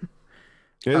that.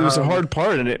 It was a hard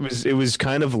part, and it was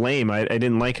kind of lame. I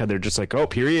didn't like how they're just like, oh,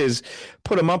 here he is,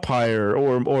 put him up higher,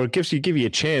 or give you a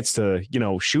chance to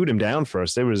shoot him down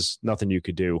first. There was nothing you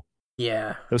could do.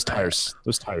 Yeah, those tires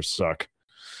suck.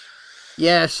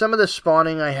 Yeah, some of the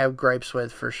spawning I have gripes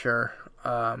with for sure.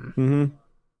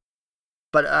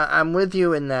 But I'm with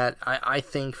you in that I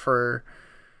think for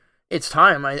its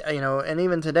time, and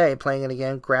even today, playing it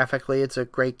again, graphically, it's a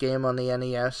great game on the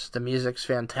NES. The music's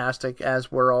fantastic,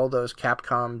 as were all those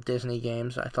Capcom Disney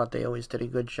games. I thought they always did a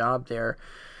good job there.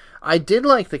 I did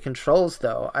like the controls,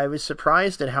 though. I was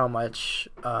surprised at how much...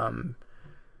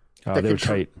 they were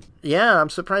tight. Yeah, I'm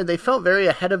surprised. They felt very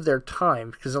ahead of their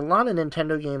time, because a lot of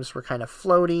Nintendo games were kind of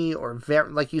floaty, or,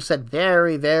 very, like you said,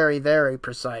 very, very, very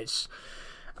precise.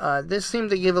 This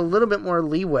seemed to give a little bit more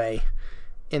leeway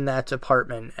in that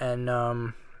department, and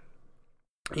I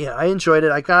enjoyed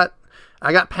it. I got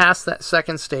past that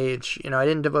second stage. I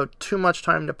didn't devote too much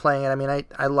time to playing it. I mean,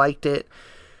 I liked it.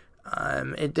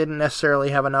 It didn't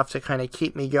necessarily have enough to kind of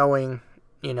keep me going,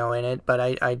 in it, but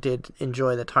I did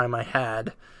enjoy the time I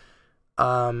had.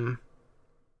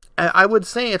 I would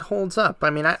say it holds up. I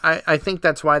mean, I think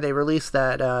that's why they released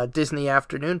that Disney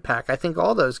Afternoon Pack. I think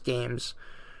all those games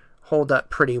hold up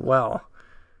pretty well.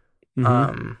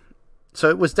 So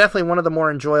it was definitely one of the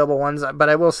more enjoyable ones, but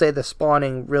I will say the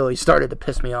spawning really started to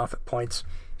piss me off at points.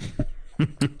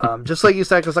 Just like you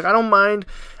said, because like I don't mind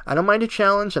a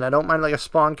challenge, and I don't mind like a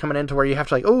spawn coming into where you have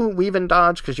to like weave and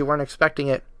dodge because you weren't expecting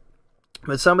it.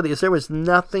 But some of these, there was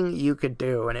nothing you could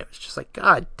do, and it was just like,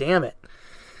 God damn it!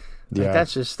 Yeah, like,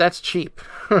 that's cheap.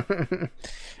 it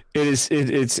is.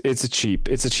 It's a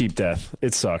cheap death.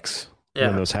 It sucks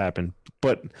when those happen,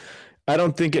 but I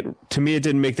don't think it. To me, it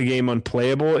didn't make the game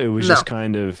unplayable. It was just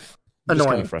kind of annoying,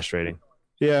 kind of frustrating.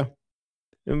 Yeah,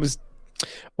 it was.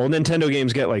 Well, Nintendo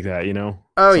games get like that, you know.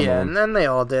 Oh yeah, and then they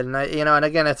all did, and and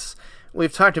again,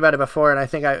 we've talked about it before, and I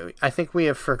think we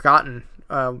have forgotten,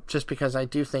 just because I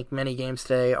do think many games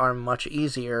today are much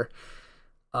easier.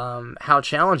 How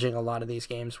challenging a lot of these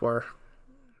games were.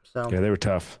 So yeah, they were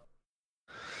tough.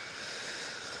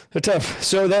 They're tough.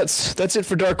 So that's it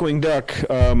for Darkwing Duck.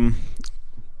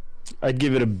 I'd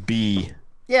give it a B.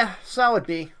 Yeah, solid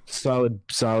B. Solid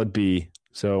B.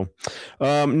 So,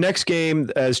 next game,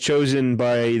 as chosen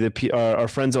by our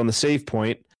friends on the Save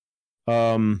Point,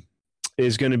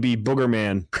 is going to be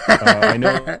Boogerman. I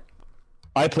know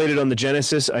I played it on the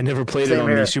Genesis. I never played it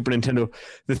on the Super Nintendo.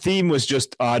 The theme was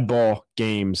just oddball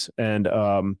games, and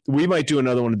we might do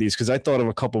another one of these because I thought of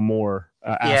a couple more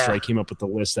after I came up with the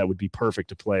list that would be perfect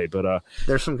to play. But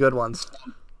there's some good ones.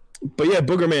 But yeah,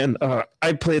 Boogerman.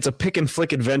 I play. It's a pick and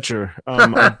flick adventure.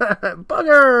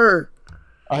 Booger.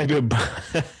 I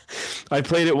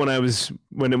played it when I was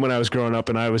growing up,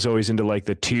 and I was always into like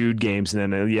the Tude games,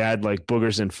 and then you add like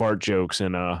boogers and fart jokes,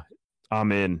 and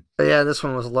I'm in. But yeah, this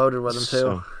one was loaded with them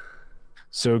too.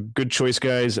 So good choice,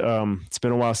 guys. It's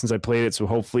been a while since I played it, so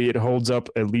hopefully it holds up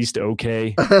at least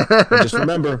okay. Just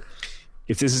remember,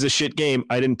 if this is a shit game,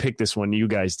 I didn't pick this one. You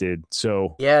guys did.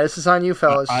 So yeah, this is on you,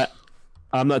 fellas.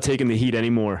 I'm not taking the heat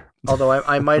anymore. Although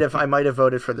I might have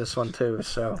voted for this one too.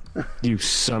 So you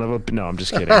son of a no, I'm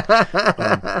just kidding.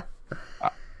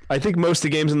 I think most of the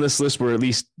games on this list were at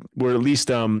least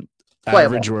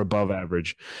average or above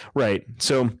average, right?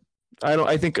 So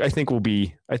I think we'll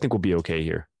be okay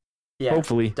here. Yeah,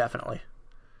 hopefully, definitely.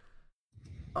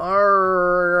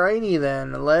 Alrighty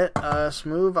then, let us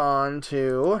move on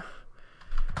to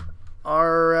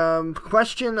our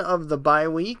question of the bye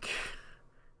week.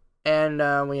 And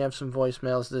we have some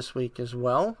voicemails this week as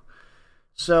well.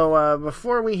 So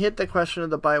before we hit the question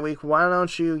of the bye week, why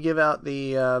don't you give out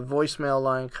the voicemail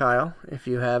line, Kyle, if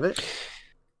you have it?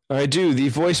 I do.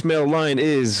 The voicemail line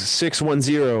is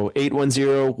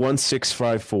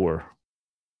 610-810-1654.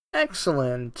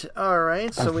 Excellent. All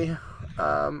right. So we,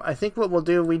 I think what we'll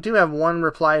do, we do have one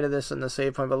reply to this in the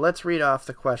save point, but let's read off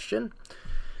the question.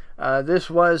 This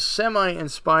was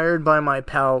semi-inspired by my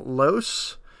pal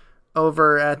Los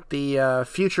over at the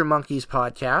Future Monkeys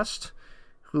podcast,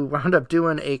 who wound up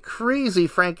doing a crazy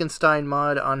Frankenstein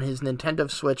mod on his Nintendo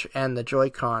Switch and the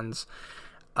Joy-Cons.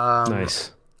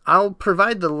 Nice. I'll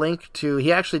provide the link to...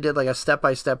 He actually did like a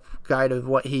step-by-step guide of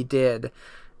what he did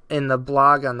in the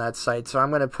blog on that site, so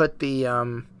I'm going to put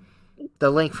the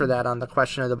link for that on the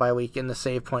question of the bye week in the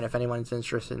save point if anyone's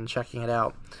interested in checking it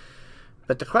out.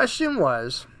 But the question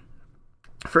was...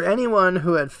 For anyone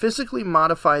who had physically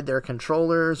modified their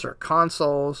controllers or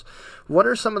consoles, what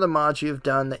are some of the mods you've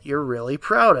done that you're really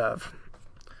proud of?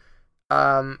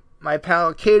 My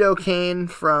pal Kato Kane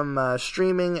from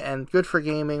Streaming and Good for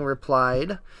Gaming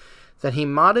replied that he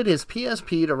modded his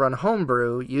PSP to run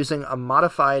Homebrew using a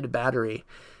modified battery.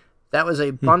 That was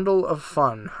a bundle of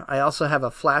fun. I also have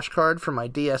a flash card for my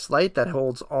DS Lite that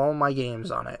holds all my games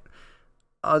on it.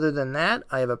 Other than that,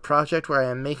 I have a project where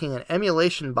I am making an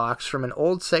emulation box from an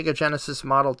old Sega Genesis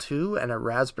Model 2 and a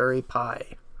Raspberry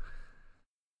Pi.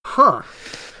 Huh.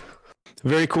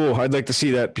 Very cool. I'd like to see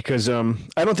that because I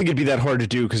don't think it'd be that hard to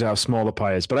do because of how small the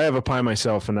Pi is. But I have a Pi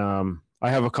myself, and I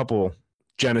have a couple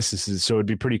Genesises, so it'd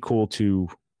be pretty cool to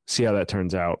see how that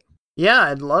turns out. Yeah,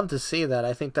 I'd love to see that.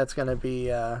 I think that's gonna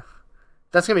be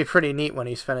pretty neat when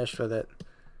he's finished with it.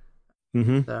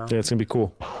 Mm-hmm. So. Yeah, it's gonna be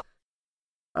cool.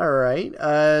 All right.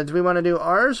 Do we want to do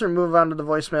ours or move on to the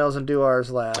voicemails and do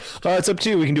ours last? It's up to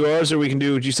you. We can do ours or we can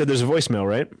do... You said there's a voicemail,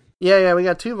 right? Yeah. We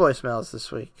got 2 voicemails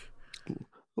this week.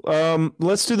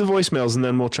 Let's do the voicemails and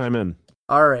then we'll chime in.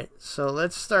 All right. So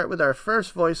let's start with our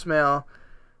first voicemail.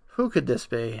 Who could this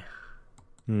be?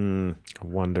 I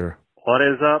wonder. What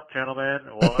is up, gentlemen?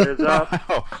 What is up?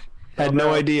 Had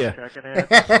no idea.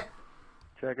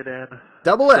 Check it in.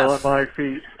 Double F. Still at my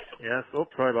feet. Yes. Oops,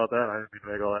 sorry about that. I didn't mean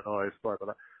to make all that noise. Sorry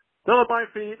about that. Still at my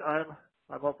feet. I'm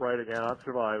upright again. I'm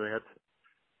surviving it.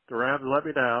 The Rams let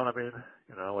me down. I mean,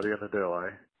 what are you going to do?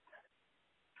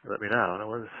 Let me down. It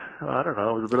was, I don't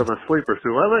know, it was a bit of a sleeper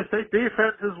suit. Well, they say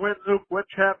defenses win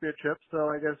championships, so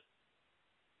I guess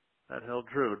that held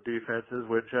true. Defenses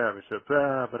win championships.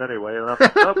 But anyway, enough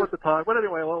with the talk. But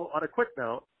anyway, well, on a quick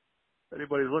note,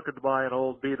 anybody's looking to buy an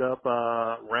old beat up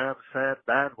Ram Sand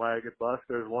bandwagon bus,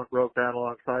 there's one broke down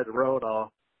alongside the road.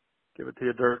 I'll give it to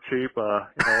you dirt cheap.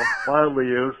 Mildly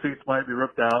used. Seats might be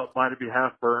ripped out, might be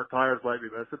half burnt, tires might be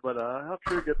missing, but I'm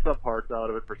sure you get some parts out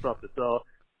of it for something. So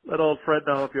let old Fred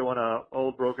know if you want a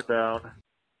old broken down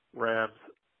Rams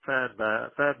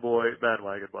fanboy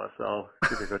bandwagon bus. I'll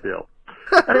give you a good deal.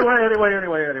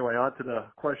 Anyway, on to the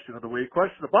question of the week.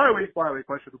 Question of the bye week.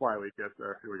 Question of the bye week. Yes,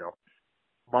 sir. Here we go.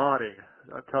 Modding.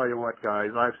 I'll tell you what, guys.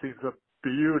 I've seen some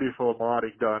beautiful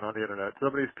modding done on the internet. Some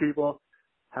of these people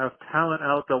have talent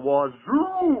out the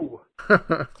wazoo.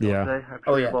 Yeah. I'm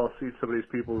sure you've all seen some of these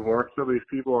people's work. Some of these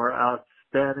people are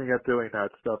outstanding at doing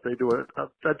that stuff. They do it.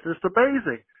 That's just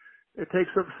amazing. It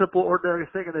takes some simple, ordinary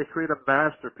thing, and they create a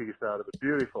masterpiece out of it.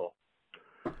 Beautiful.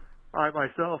 I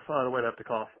myself, wait, I have to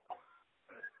cough.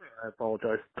 I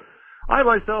apologize. I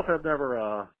myself have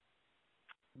never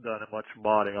done much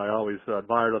modding. I always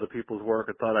admired other people's work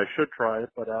and thought I should try it,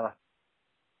 but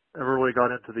never really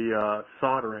got into the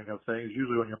soldering of things.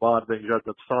 Usually when you mod things, you end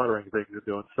up soldering things and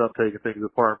doing stuff, taking things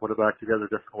apart and putting it back together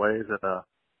different ways. And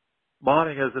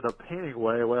modding is in a painting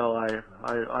way. Well,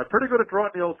 I'm pretty good at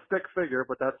drawing the old stick figure,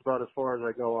 but that's about as far as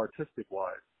I go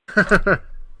artistic-wise.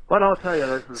 But I'll tell you,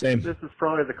 this is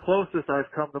probably the closest I've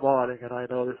come to modding, and I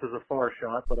know this is a far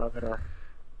shot, but I'm going to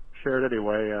share it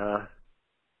anyway.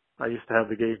 I used to have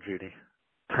the Game Genie.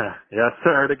 Yes,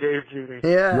 sir, the Game Genie.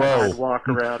 Yeah. Whoa. I'd walk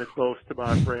around and boast to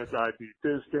my friends, I beat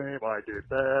this game, I did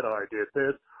that, I did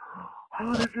this.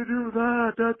 How did you do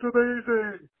that? That's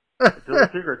amazing. Until the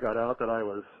secret got out that I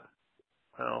was,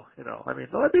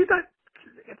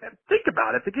 think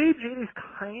about it. The Game Genie's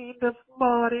kind of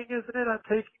modding, isn't it? I'm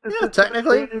taking this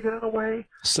technically. You get in the way.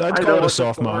 So I'd call it a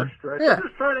soft mod. Yeah. I'm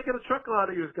just trying to get a chuckle out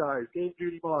of you guys. Game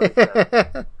Genie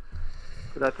modding.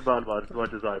 So that's about as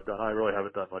much as I've done. I really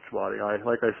haven't done much modding.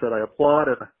 Like I said, I applaud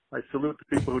and I salute the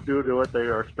people who do it. They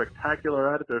are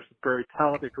spectacular at it. There's some very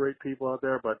talented, great people out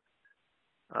there, but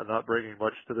I'm not bringing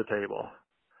much to the table.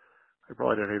 I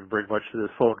probably didn't even bring much to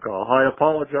this phone call. I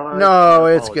apologize. No,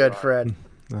 it's good, Fred.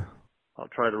 I'll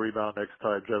try to rebound next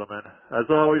time, gentlemen. As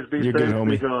always, be safe,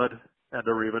 be good, and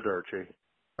arrivederci.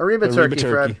 Arrivederci,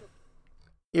 Fred.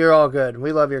 You're all good.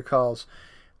 We love your calls.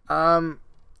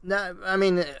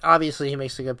 Obviously he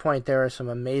makes a good point. There are some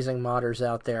amazing modders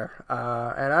out there.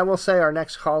 And I will say our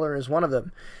next caller is one of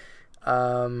them.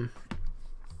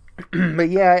 But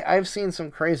yeah, I've seen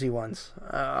some crazy ones.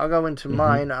 I'll go into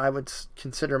mine. I would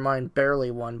consider mine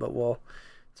barely one, but we'll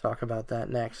talk about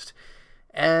that next.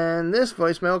 And this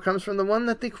voicemail comes from the one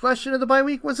that the question of the bye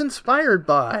week was inspired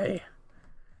by.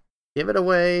 Give it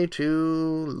away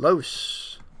to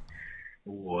Los.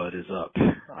 What is up?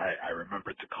 I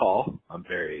remembered to call. I'm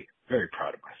very, very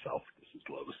proud of myself. This is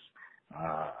Los.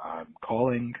 I'm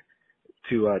calling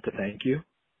to thank you.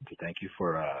 To thank you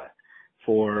for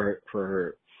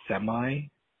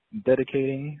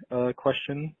semi-dedicating a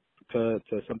question to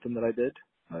something that I did.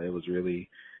 It was really,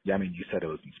 you said it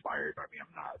was inspired by me.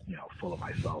 I'm not, full of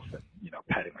myself and,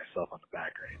 patting myself on the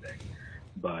back or anything.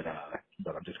 But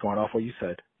I'm just going off what you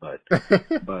said. But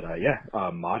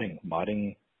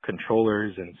modding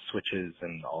controllers and switches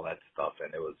and all that stuff,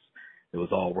 and it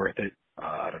was all worth it.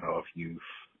 I don't know if you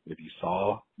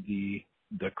saw the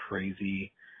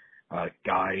crazy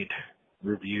guide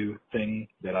review thing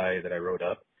that I wrote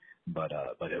up, but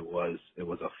it was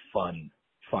a fun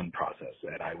process,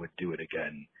 and I would do it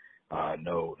again.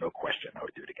 No question, I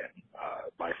would do it again.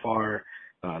 By far,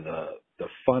 the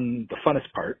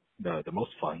funnest part, the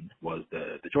most fun was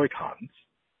the Joy-Cons.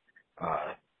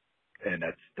 And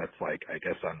that's like, I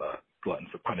guess I'm a glutton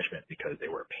for punishment because they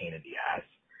were a pain in the ass.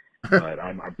 But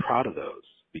I'm proud of those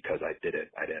because I didn't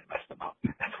mess them up.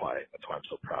 That's why I'm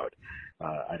so proud.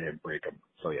 I didn't break them.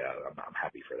 So yeah, I'm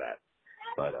happy for that.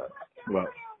 But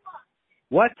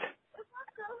what?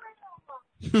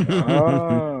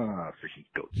 Freaking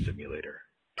goat simulator.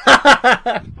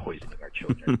 Poisoning our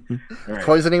children. All right.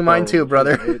 Poisoning mine too,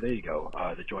 brother. There you go.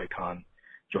 The Joy-Con.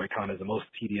 Joy-Con is the most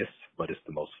tedious, but it's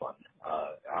the most fun.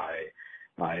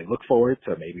 I look forward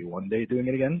to maybe one day doing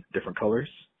it again, different colors.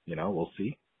 We'll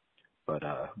see. But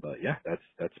yeah,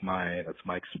 that's my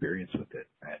experience with it,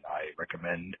 and I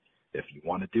recommend if you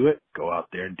want to do it, go out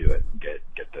there and do it. Get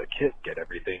the kit, get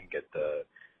everything, get the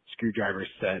screwdriver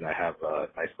set. I have a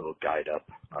nice little guide up.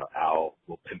 Al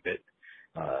will pimp it.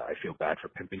 I feel bad for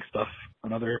pimping stuff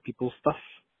on other people's stuff,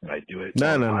 and I do it.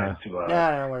 No.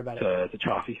 Don't worry about it. To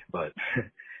Chaffee, but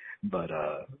that's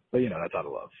out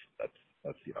of love.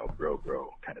 That's bro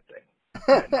kind of thing.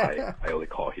 And I only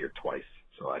call here twice,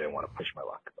 so I didn't want to push my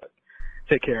luck. But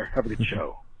take care. Have a good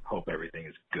show. Hope everything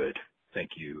is good.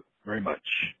 Thank you very much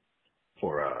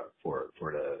for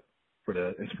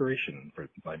inspiration for.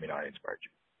 I mean, I inspired you.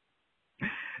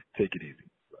 Take it easy.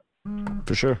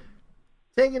 For sure.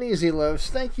 Take it easy, Los.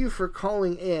 Thank you for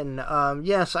calling in.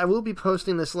 Yes, I will be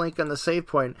posting this link on the save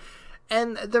point.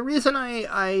 And the reason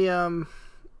I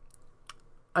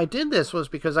did this was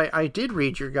because I did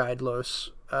read your guide,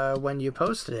 Los, when you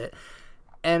posted it.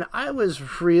 And I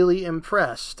was really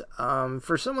impressed.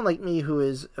 For someone like me who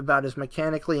is about as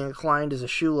mechanically inclined as a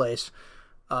shoelace,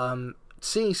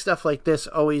 seeing stuff like this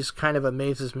always kind of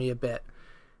amazes me a bit.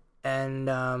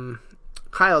 And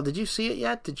Kyle, did you see it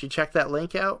yet? Did you check that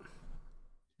link out?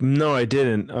 No, I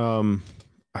didn't.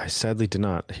 I sadly did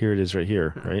not. Here it is right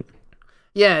here, right?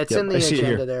 Yeah, it's in the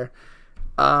agenda there.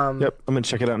 Yep, I'm going to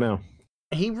check it out now.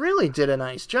 He really did a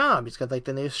nice job. He's got like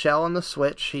the new shell on the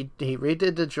Switch. He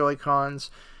redid the Joy-Cons.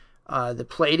 The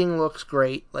plating looks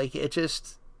great. Like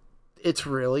it's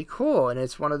really cool. And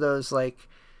it's one of those like,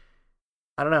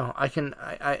 I don't know.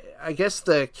 I guess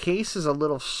the case is a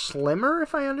little slimmer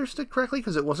if I understood correctly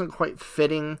because it wasn't quite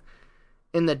fitting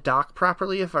in the dock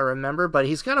properly if I remember. But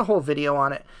he's got a whole video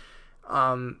on it.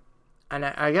 And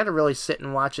I got to really sit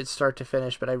and watch it start to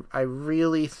finish. But I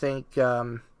really think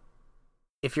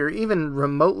if you're even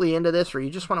remotely into this or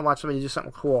you just want to watch somebody do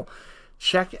something cool,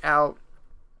 check out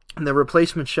the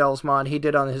replacement shells mod he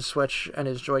did on his Switch and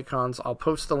his Joy-Cons. I'll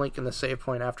post the link in the save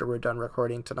point after we're done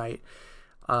recording tonight.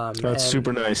 That's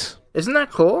super nice. Isn't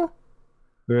that cool?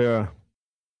 Yeah.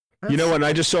 You know what?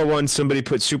 I just saw one. Somebody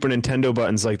put Super Nintendo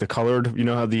buttons, like the colored. You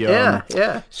know how the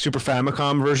yeah. Super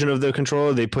Famicom version of the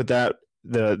controller, they put that.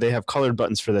 They have colored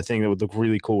buttons for the thing that would look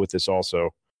really cool with this also.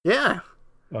 Yeah.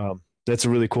 That's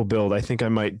a really cool build. I think I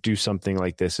might do something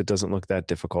like this. It doesn't look that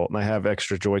difficult, and I have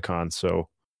extra Joy-Cons, so.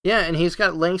 Yeah, and he's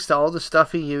got links to all the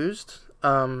stuff he used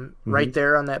right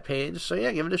there on that page. So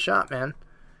yeah, give it a shot, man.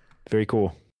 Very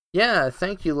cool. Yeah,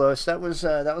 thank you, Lois. That was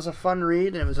a fun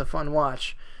read and it was a fun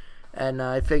watch. And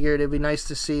I figured it'd be nice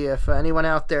to see if anyone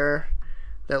out there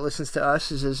that listens to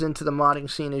us is as into the modding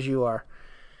scene as you are.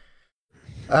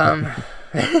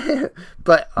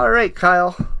 But all right,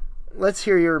 Kyle, let's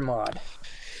hear your mod.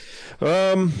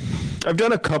 I've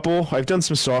done a couple. I've done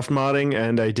some soft modding,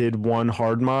 and I did one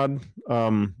hard mod.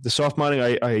 The soft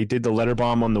modding, I did the letter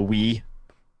bomb on the Wii,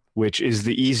 which is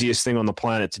the easiest thing on the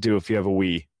planet to do if you have a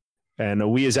Wii. And a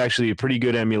Wii is actually a pretty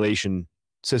good emulation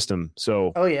system.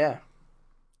 So, oh yeah,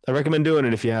 I recommend doing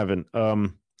it if you haven't.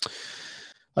 I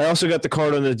also got the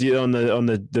card on the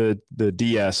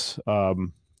DS,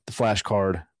 the flash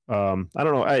card. I don't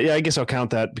know. I guess I'll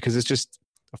count that because it's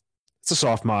a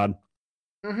soft mod.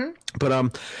 Mm-hmm. But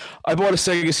I bought a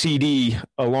Sega CD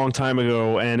a long time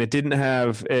ago, and it didn't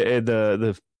have it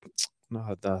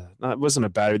wasn't a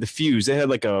battery. The fuse, they had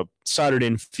like a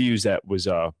soldered-in fuse that was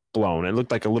blown. It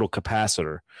looked like a little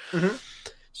capacitor. Mm-hmm.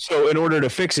 So in order to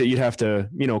fix it, you'd have to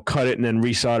cut it and then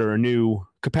resolder a new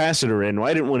capacitor in. Well,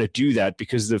 I didn't want to do that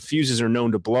because the fuses are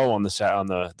known to blow on the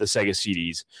Sega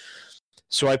CDs.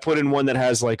 So I put in one that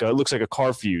has it looks like a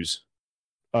car fuse.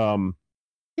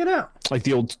 Like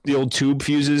the old tube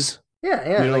fuses.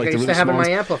 Yeah. Like I used to have in my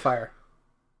amplifier.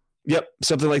 Yep,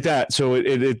 something like that. So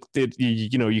it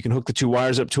you can hook the two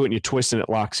wires up to it and you twist and it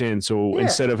locks in. So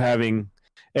instead of having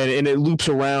and it loops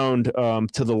around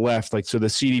to the left, so the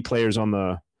CD player's on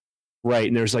the right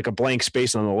and there's like a blank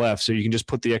space on the left, so you can just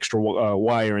put the extra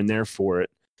wire in there for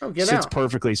it. Oh, sits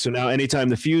perfectly. So now anytime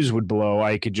the fuse would blow,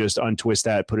 I could just untwist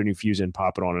that, put a new fuse in,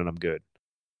 pop it on, and I'm good.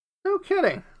 No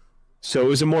kidding. So it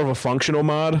was more of a functional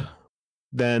mod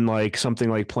than something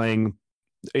like playing,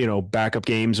 backup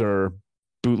games or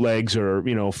bootlegs or,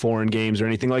 foreign games or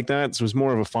anything like that. So it was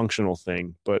more of a functional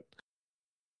thing. But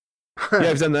yeah,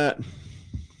 I've done that.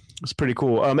 It's pretty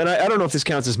cool. And I don't know if this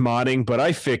counts as modding, but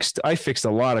I fixed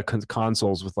a lot of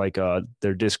consoles with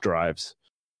their disk drives.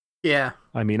 Yeah.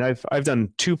 I mean, I've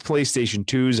done 2 PlayStation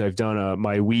 2s. I've done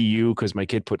my Wii U because my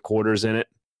kid put quarters in it.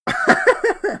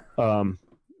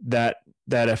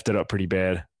 That effed it up pretty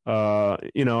bad.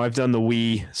 I've done the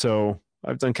Wii, so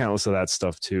I've done countless of that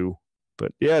stuff too.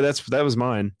 But yeah, that was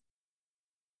mine.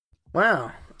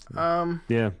 Wow.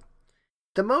 Yeah.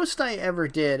 The most I ever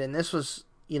did, and this was,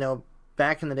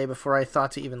 back in the day before I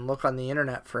thought to even look on the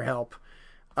internet for help.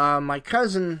 My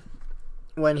cousin,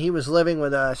 when he was living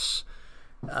with us,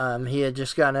 he had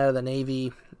just gotten out of the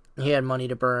Navy. He had money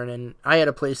to burn, and I had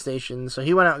a PlayStation, so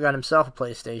he went out and got himself a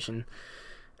PlayStation.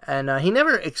 And he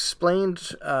never explained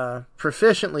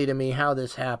proficiently to me how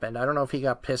this happened. I don't know if he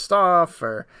got pissed off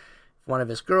or if one of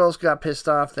his girls got pissed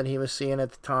off that he was seeing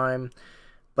at the time.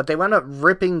 But they wound up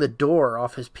ripping the door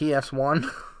off his PS1.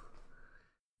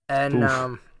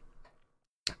 And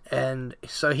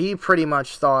so he pretty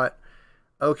much thought,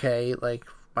 okay,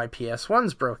 my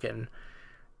PS1's broken.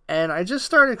 And I just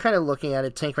started kind of looking at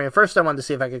it, tinkering. At first I wanted to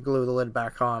see if I could glue the lid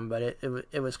back on, but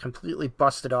it was completely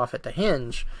busted off at the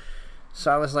hinge.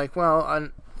 So I was like,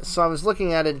 so I was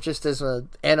looking at it just as an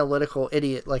analytical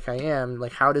idiot like I am,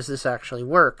 like, how does this actually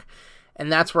work? And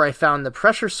that's where I found the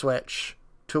pressure switch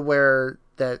to where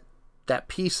that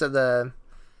piece of the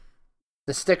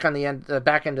stick on the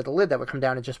back end of the lid that would come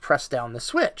down and just press down the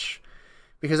switch.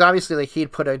 Because obviously, like,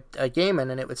 he'd put a game in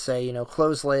and it would say,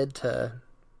 close lid to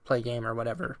play game or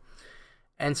whatever.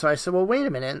 And so I said, well, wait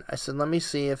a minute. I said, let me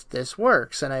see if this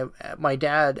works. And my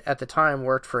dad at the time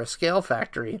worked for a scale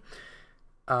factory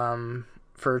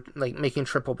for like making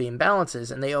triple beam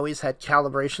balances, and they always had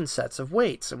calibration sets of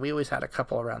weights, and we always had a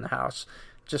couple around the house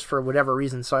just for whatever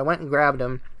reason. So I went and grabbed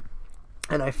them,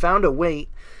 and I found a weight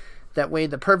that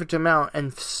weighed the perfect amount,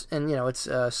 and it's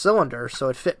a cylinder, so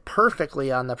it fit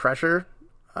perfectly on the pressure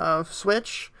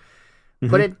switch.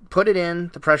 Mm-hmm. Put it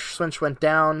in, the pressure switch went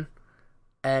down,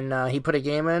 and he put a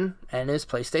game in, and his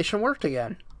PlayStation worked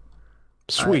again.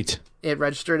 Sweet. It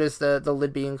registered as the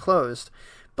lid being closed.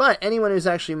 But anyone who's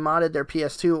actually modded their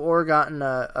PS2 or gotten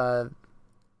a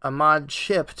mod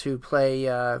chip to play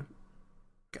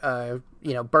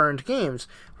burned games,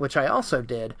 which I also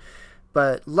did.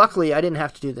 But luckily, I didn't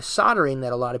have to do the soldering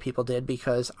that a lot of people did,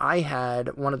 because I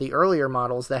had one of the earlier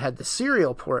models that had the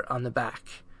serial port on the back.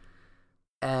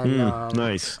 And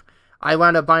nice. I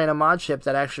wound up buying a mod chip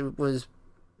that actually would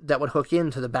hook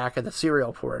into the back of the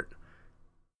serial port,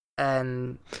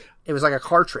 and it was like a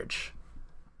cartridge.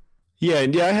 Yeah,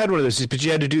 I had one of those, but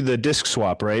you had to do the disc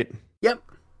swap, right? Yep.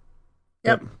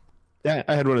 Yeah,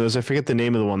 I had one of those. I forget the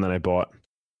name of the one that I bought.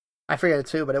 I forget it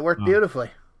too, but it worked beautifully.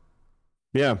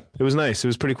 Yeah, it was nice. It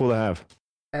was pretty cool to have.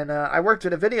 And I worked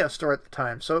at a video store at the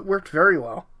time, so it worked very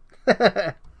well.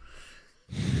 That's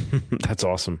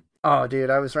awesome. Oh, dude,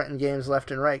 I was renting games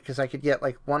left and right because I could get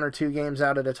like 1 or 2 games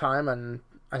out at a time, and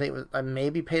I think I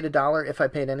maybe paid $1 if I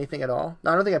paid anything at all.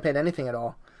 No, I don't think I paid anything at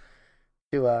all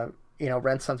to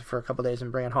rent something for a couple days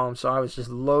and bring it home. So I was just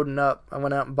loading up. I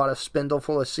went out and bought a spindle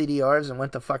full of CDRs and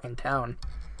went to fucking town.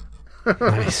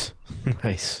 Nice.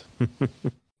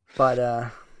 But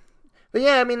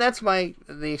yeah, I mean, that's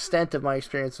the extent of my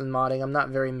experience with modding. I'm not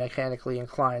very mechanically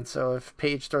inclined, so if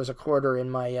Paige throws a quarter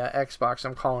in my Xbox,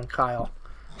 I'm calling Kyle.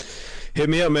 Hit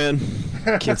me up, man.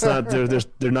 It's not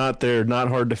they're not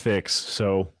hard to fix.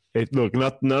 So I've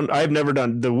never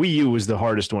done the Wii U was the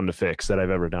hardest one to fix that I've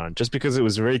ever done, just because it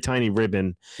was a very tiny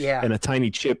ribbon and a tiny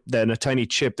chip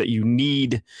that you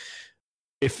need.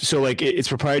 It's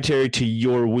proprietary to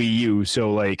your Wii U,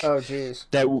 so oh geez,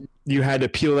 that you had to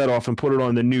peel that off and put it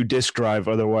on the new disk drive,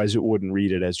 otherwise it wouldn't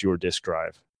read it as your disk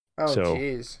drive. Oh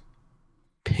jeez,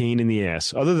 pain in the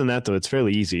ass. Other than that, though, it's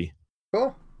fairly easy.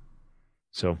 Cool.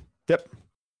 So, yep.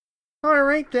 All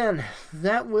right, then.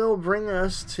 That will bring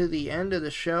us to the end of the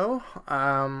show.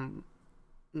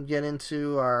 Get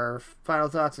into our final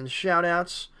thoughts and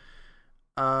shout-outs.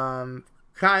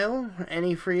 Kyle,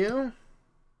 any for you?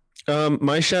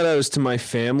 My shout-out is to my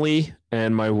family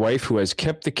and my wife, who has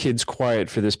kept the kids quiet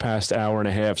for this past hour and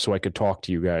a half so I could talk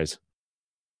to you guys.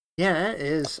 Yeah, that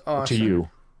is awesome. To you.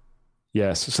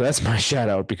 Yes, so that's my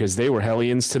shout-out, because they were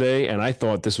hellions today, and I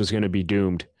thought this was going to be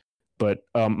doomed. But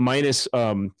minus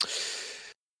the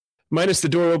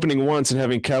door opening once and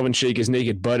having Calvin shake his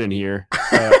naked butt in here,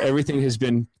 everything has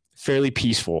been fairly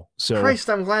peaceful. So Christ,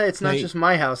 I'm glad it's not just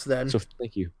my house then. So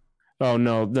thank you. Oh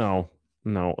no.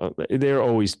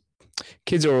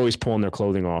 Kids are always pulling their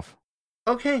clothing off.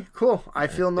 Okay, cool. I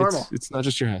feel normal. It's not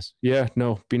just your house. Yeah,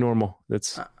 no, be normal.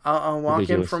 That's I'll walk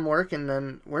ridiculous. in from work, and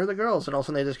then where are the girls? And all of a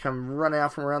sudden they just come running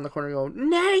out from around the corner and go,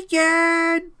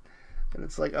 naked! And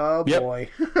it's like, oh boy.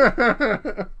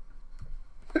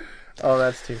 Oh,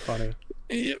 that's too funny.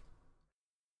 Yep.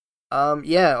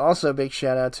 Yeah, also big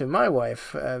shout out to my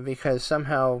wife, because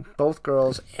somehow both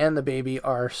girls and the baby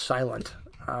are silent.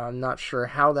 I'm not sure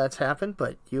how that's happened,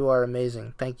 but you are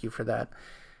amazing. Thank you for that.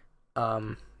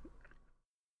 And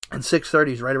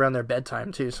 6:30 is right around their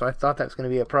bedtime too, so I thought that was going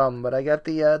to be a problem, but I got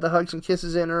the hugs and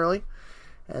kisses in early,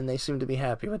 and they seem to be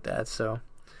happy with that. So,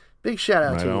 big shout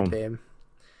out to you, babe.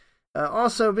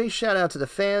 Also, big shout out to the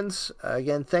fans.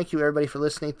 Again, thank you everybody for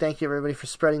listening. Thank you everybody for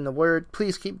spreading the word.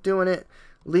 Please keep doing it.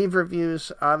 Leave reviews.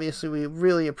 Obviously, we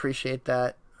really appreciate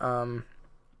that.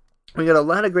 We got a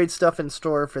lot of great stuff in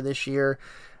store for this year.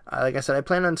 Like I said, I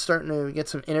plan on starting to get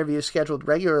some interviews scheduled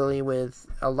regularly with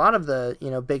a lot of the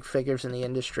big figures in the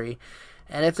industry.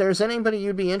 And if there's anybody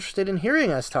you'd be interested in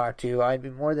hearing us talk to, I'd be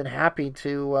more than happy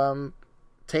to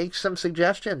take some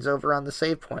suggestions over on the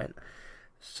Save Point.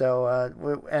 So,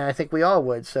 and I think we all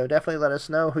would. So definitely let us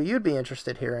know who you'd be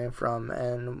interested hearing from,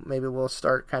 and maybe we'll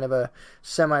start kind of a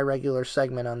semi-regular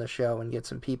segment on the show and get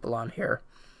some people on here.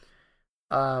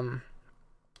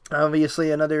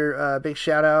 Obviously, another big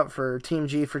shout out for Team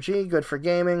G4G, Good for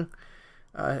Gaming.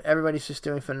 Everybody's just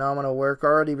doing phenomenal work.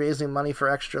 Already raising money for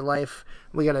Extra Life.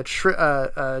 We got a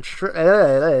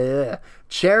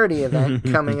charity event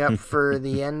coming up for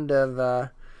the end of.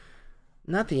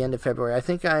 Not the end of February. I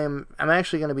think I'm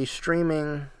actually going to be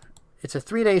streaming. It's a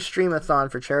 3-day stream-a-thon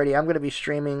for charity. I'm going to be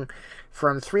streaming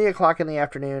from 3 o'clock in the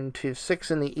afternoon to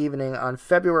 6 in the evening on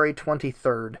February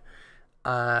 23rd.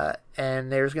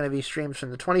 And there's going to be streams from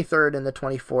the 23rd and the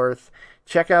 24th.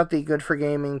 Check out the Good for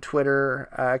Gaming Twitter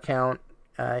account,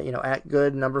 at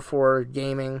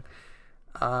good4gaming.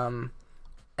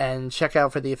 And check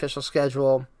out for the official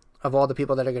schedule of all the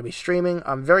people that are going to be streaming.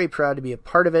 I'm very proud to be a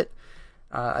part of it.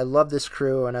 I love this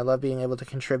crew, and I love being able to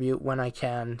contribute when I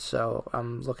can, so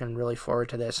I'm looking really forward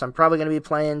to this. I'm probably going to be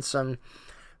playing some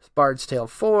Bard's Tale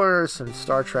 4, some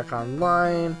Star Trek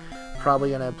Online,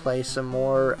 probably going to play some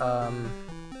more,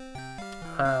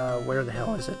 where the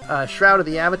hell is it? Shroud of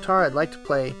the Avatar. I'd like to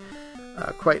play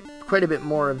quite a bit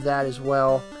more of that as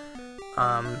well.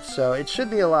 So it should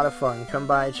be a lot of fun. Come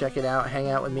by, check it out,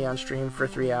 hang out with me on stream for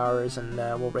 3 hours, and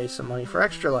we'll raise some money for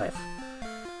Extra Life.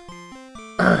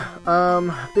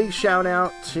 Big shout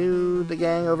out to the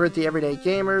gang over at the Everyday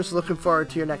Gamers. Looking forward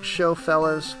to your next show,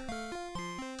 fellas.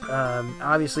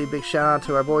 Obviously, big shout out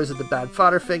to our boys at the Bad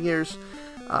Fodder Figures.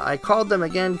 I called them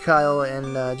again, Kyle,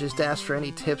 and just asked for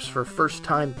any tips for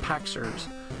first-time Paxers.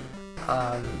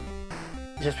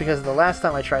 Just because the last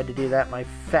time I tried to do that, my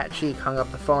fat cheek hung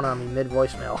up the phone on me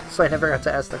mid-voicemail, so I never got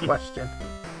to ask the question.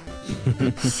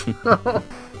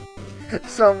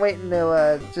 So I'm waiting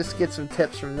to just get some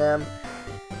tips from them.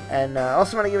 And I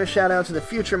also want to give a shout out to the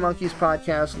Future Monkeys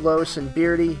podcast, Los and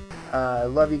Beardy.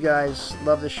 Love you guys,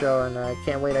 love the show, and I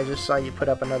can't wait. I just saw you put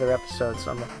up another episode,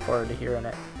 so I'm looking forward to hearing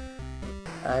it.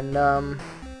 And I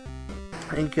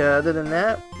think other than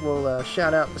that, we'll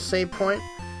shout out the Save Point.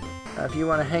 If you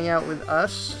want to hang out with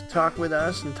us, talk with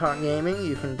us, and talk gaming,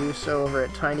 you can do so over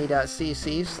at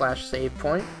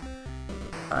tiny.cc/savepoint.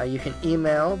 You can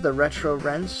email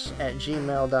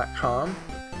theretrorents@gmail.com.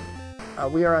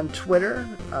 We are on Twitter,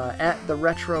 at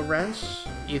 @theretrorents.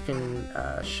 You can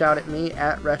shout at me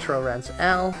at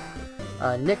RetroRentsAl.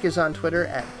 Nick is on Twitter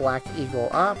at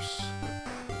BlackEagleOps.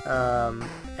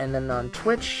 And then on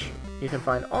Twitch, you can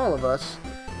find all of us.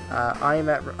 I'm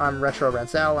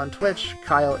RetroRentsAl on Twitch.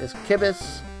 Kyle is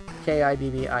Kibbis,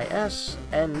 Kibbis,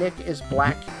 and Nick is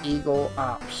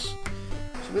BlackEagleOps. So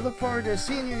we look forward to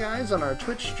seeing you guys on our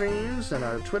Twitch streams and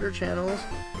our Twitter channels.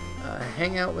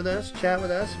 Hang out with us, chat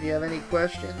with us. If you have any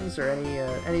questions or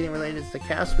anything related to the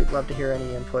cast, we'd love to hear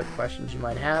any input, questions you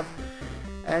might have.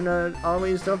 And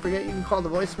always don't forget you can call the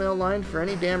voicemail line for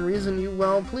any damn reason you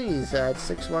well please at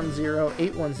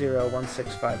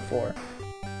 610-810-1654.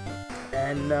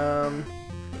 And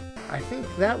I think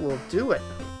that will do it.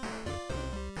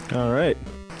 All right.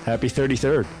 Happy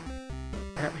 33rd.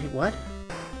 Happy what?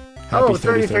 Happy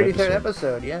 33rd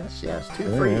episode. Yes, 2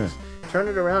 threes. Yeah. Turn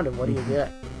it around and what do you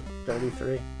get?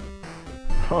 33.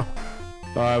 Oh,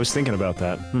 I was thinking about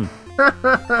that.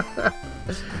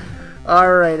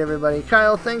 All right, everybody.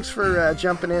 Kyle, thanks for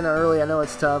jumping in early. I know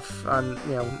it's tough on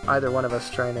either one of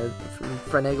us trying to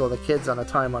finagle the kids on a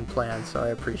time unplanned, so I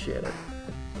appreciate it.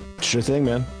 Sure thing,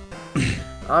 man.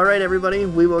 All right, everybody.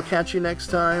 We will catch you next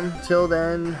time. Till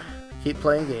then, keep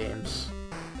playing games.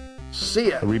 See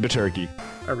ya. Arriba Turkey.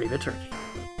 Arriba Turkey.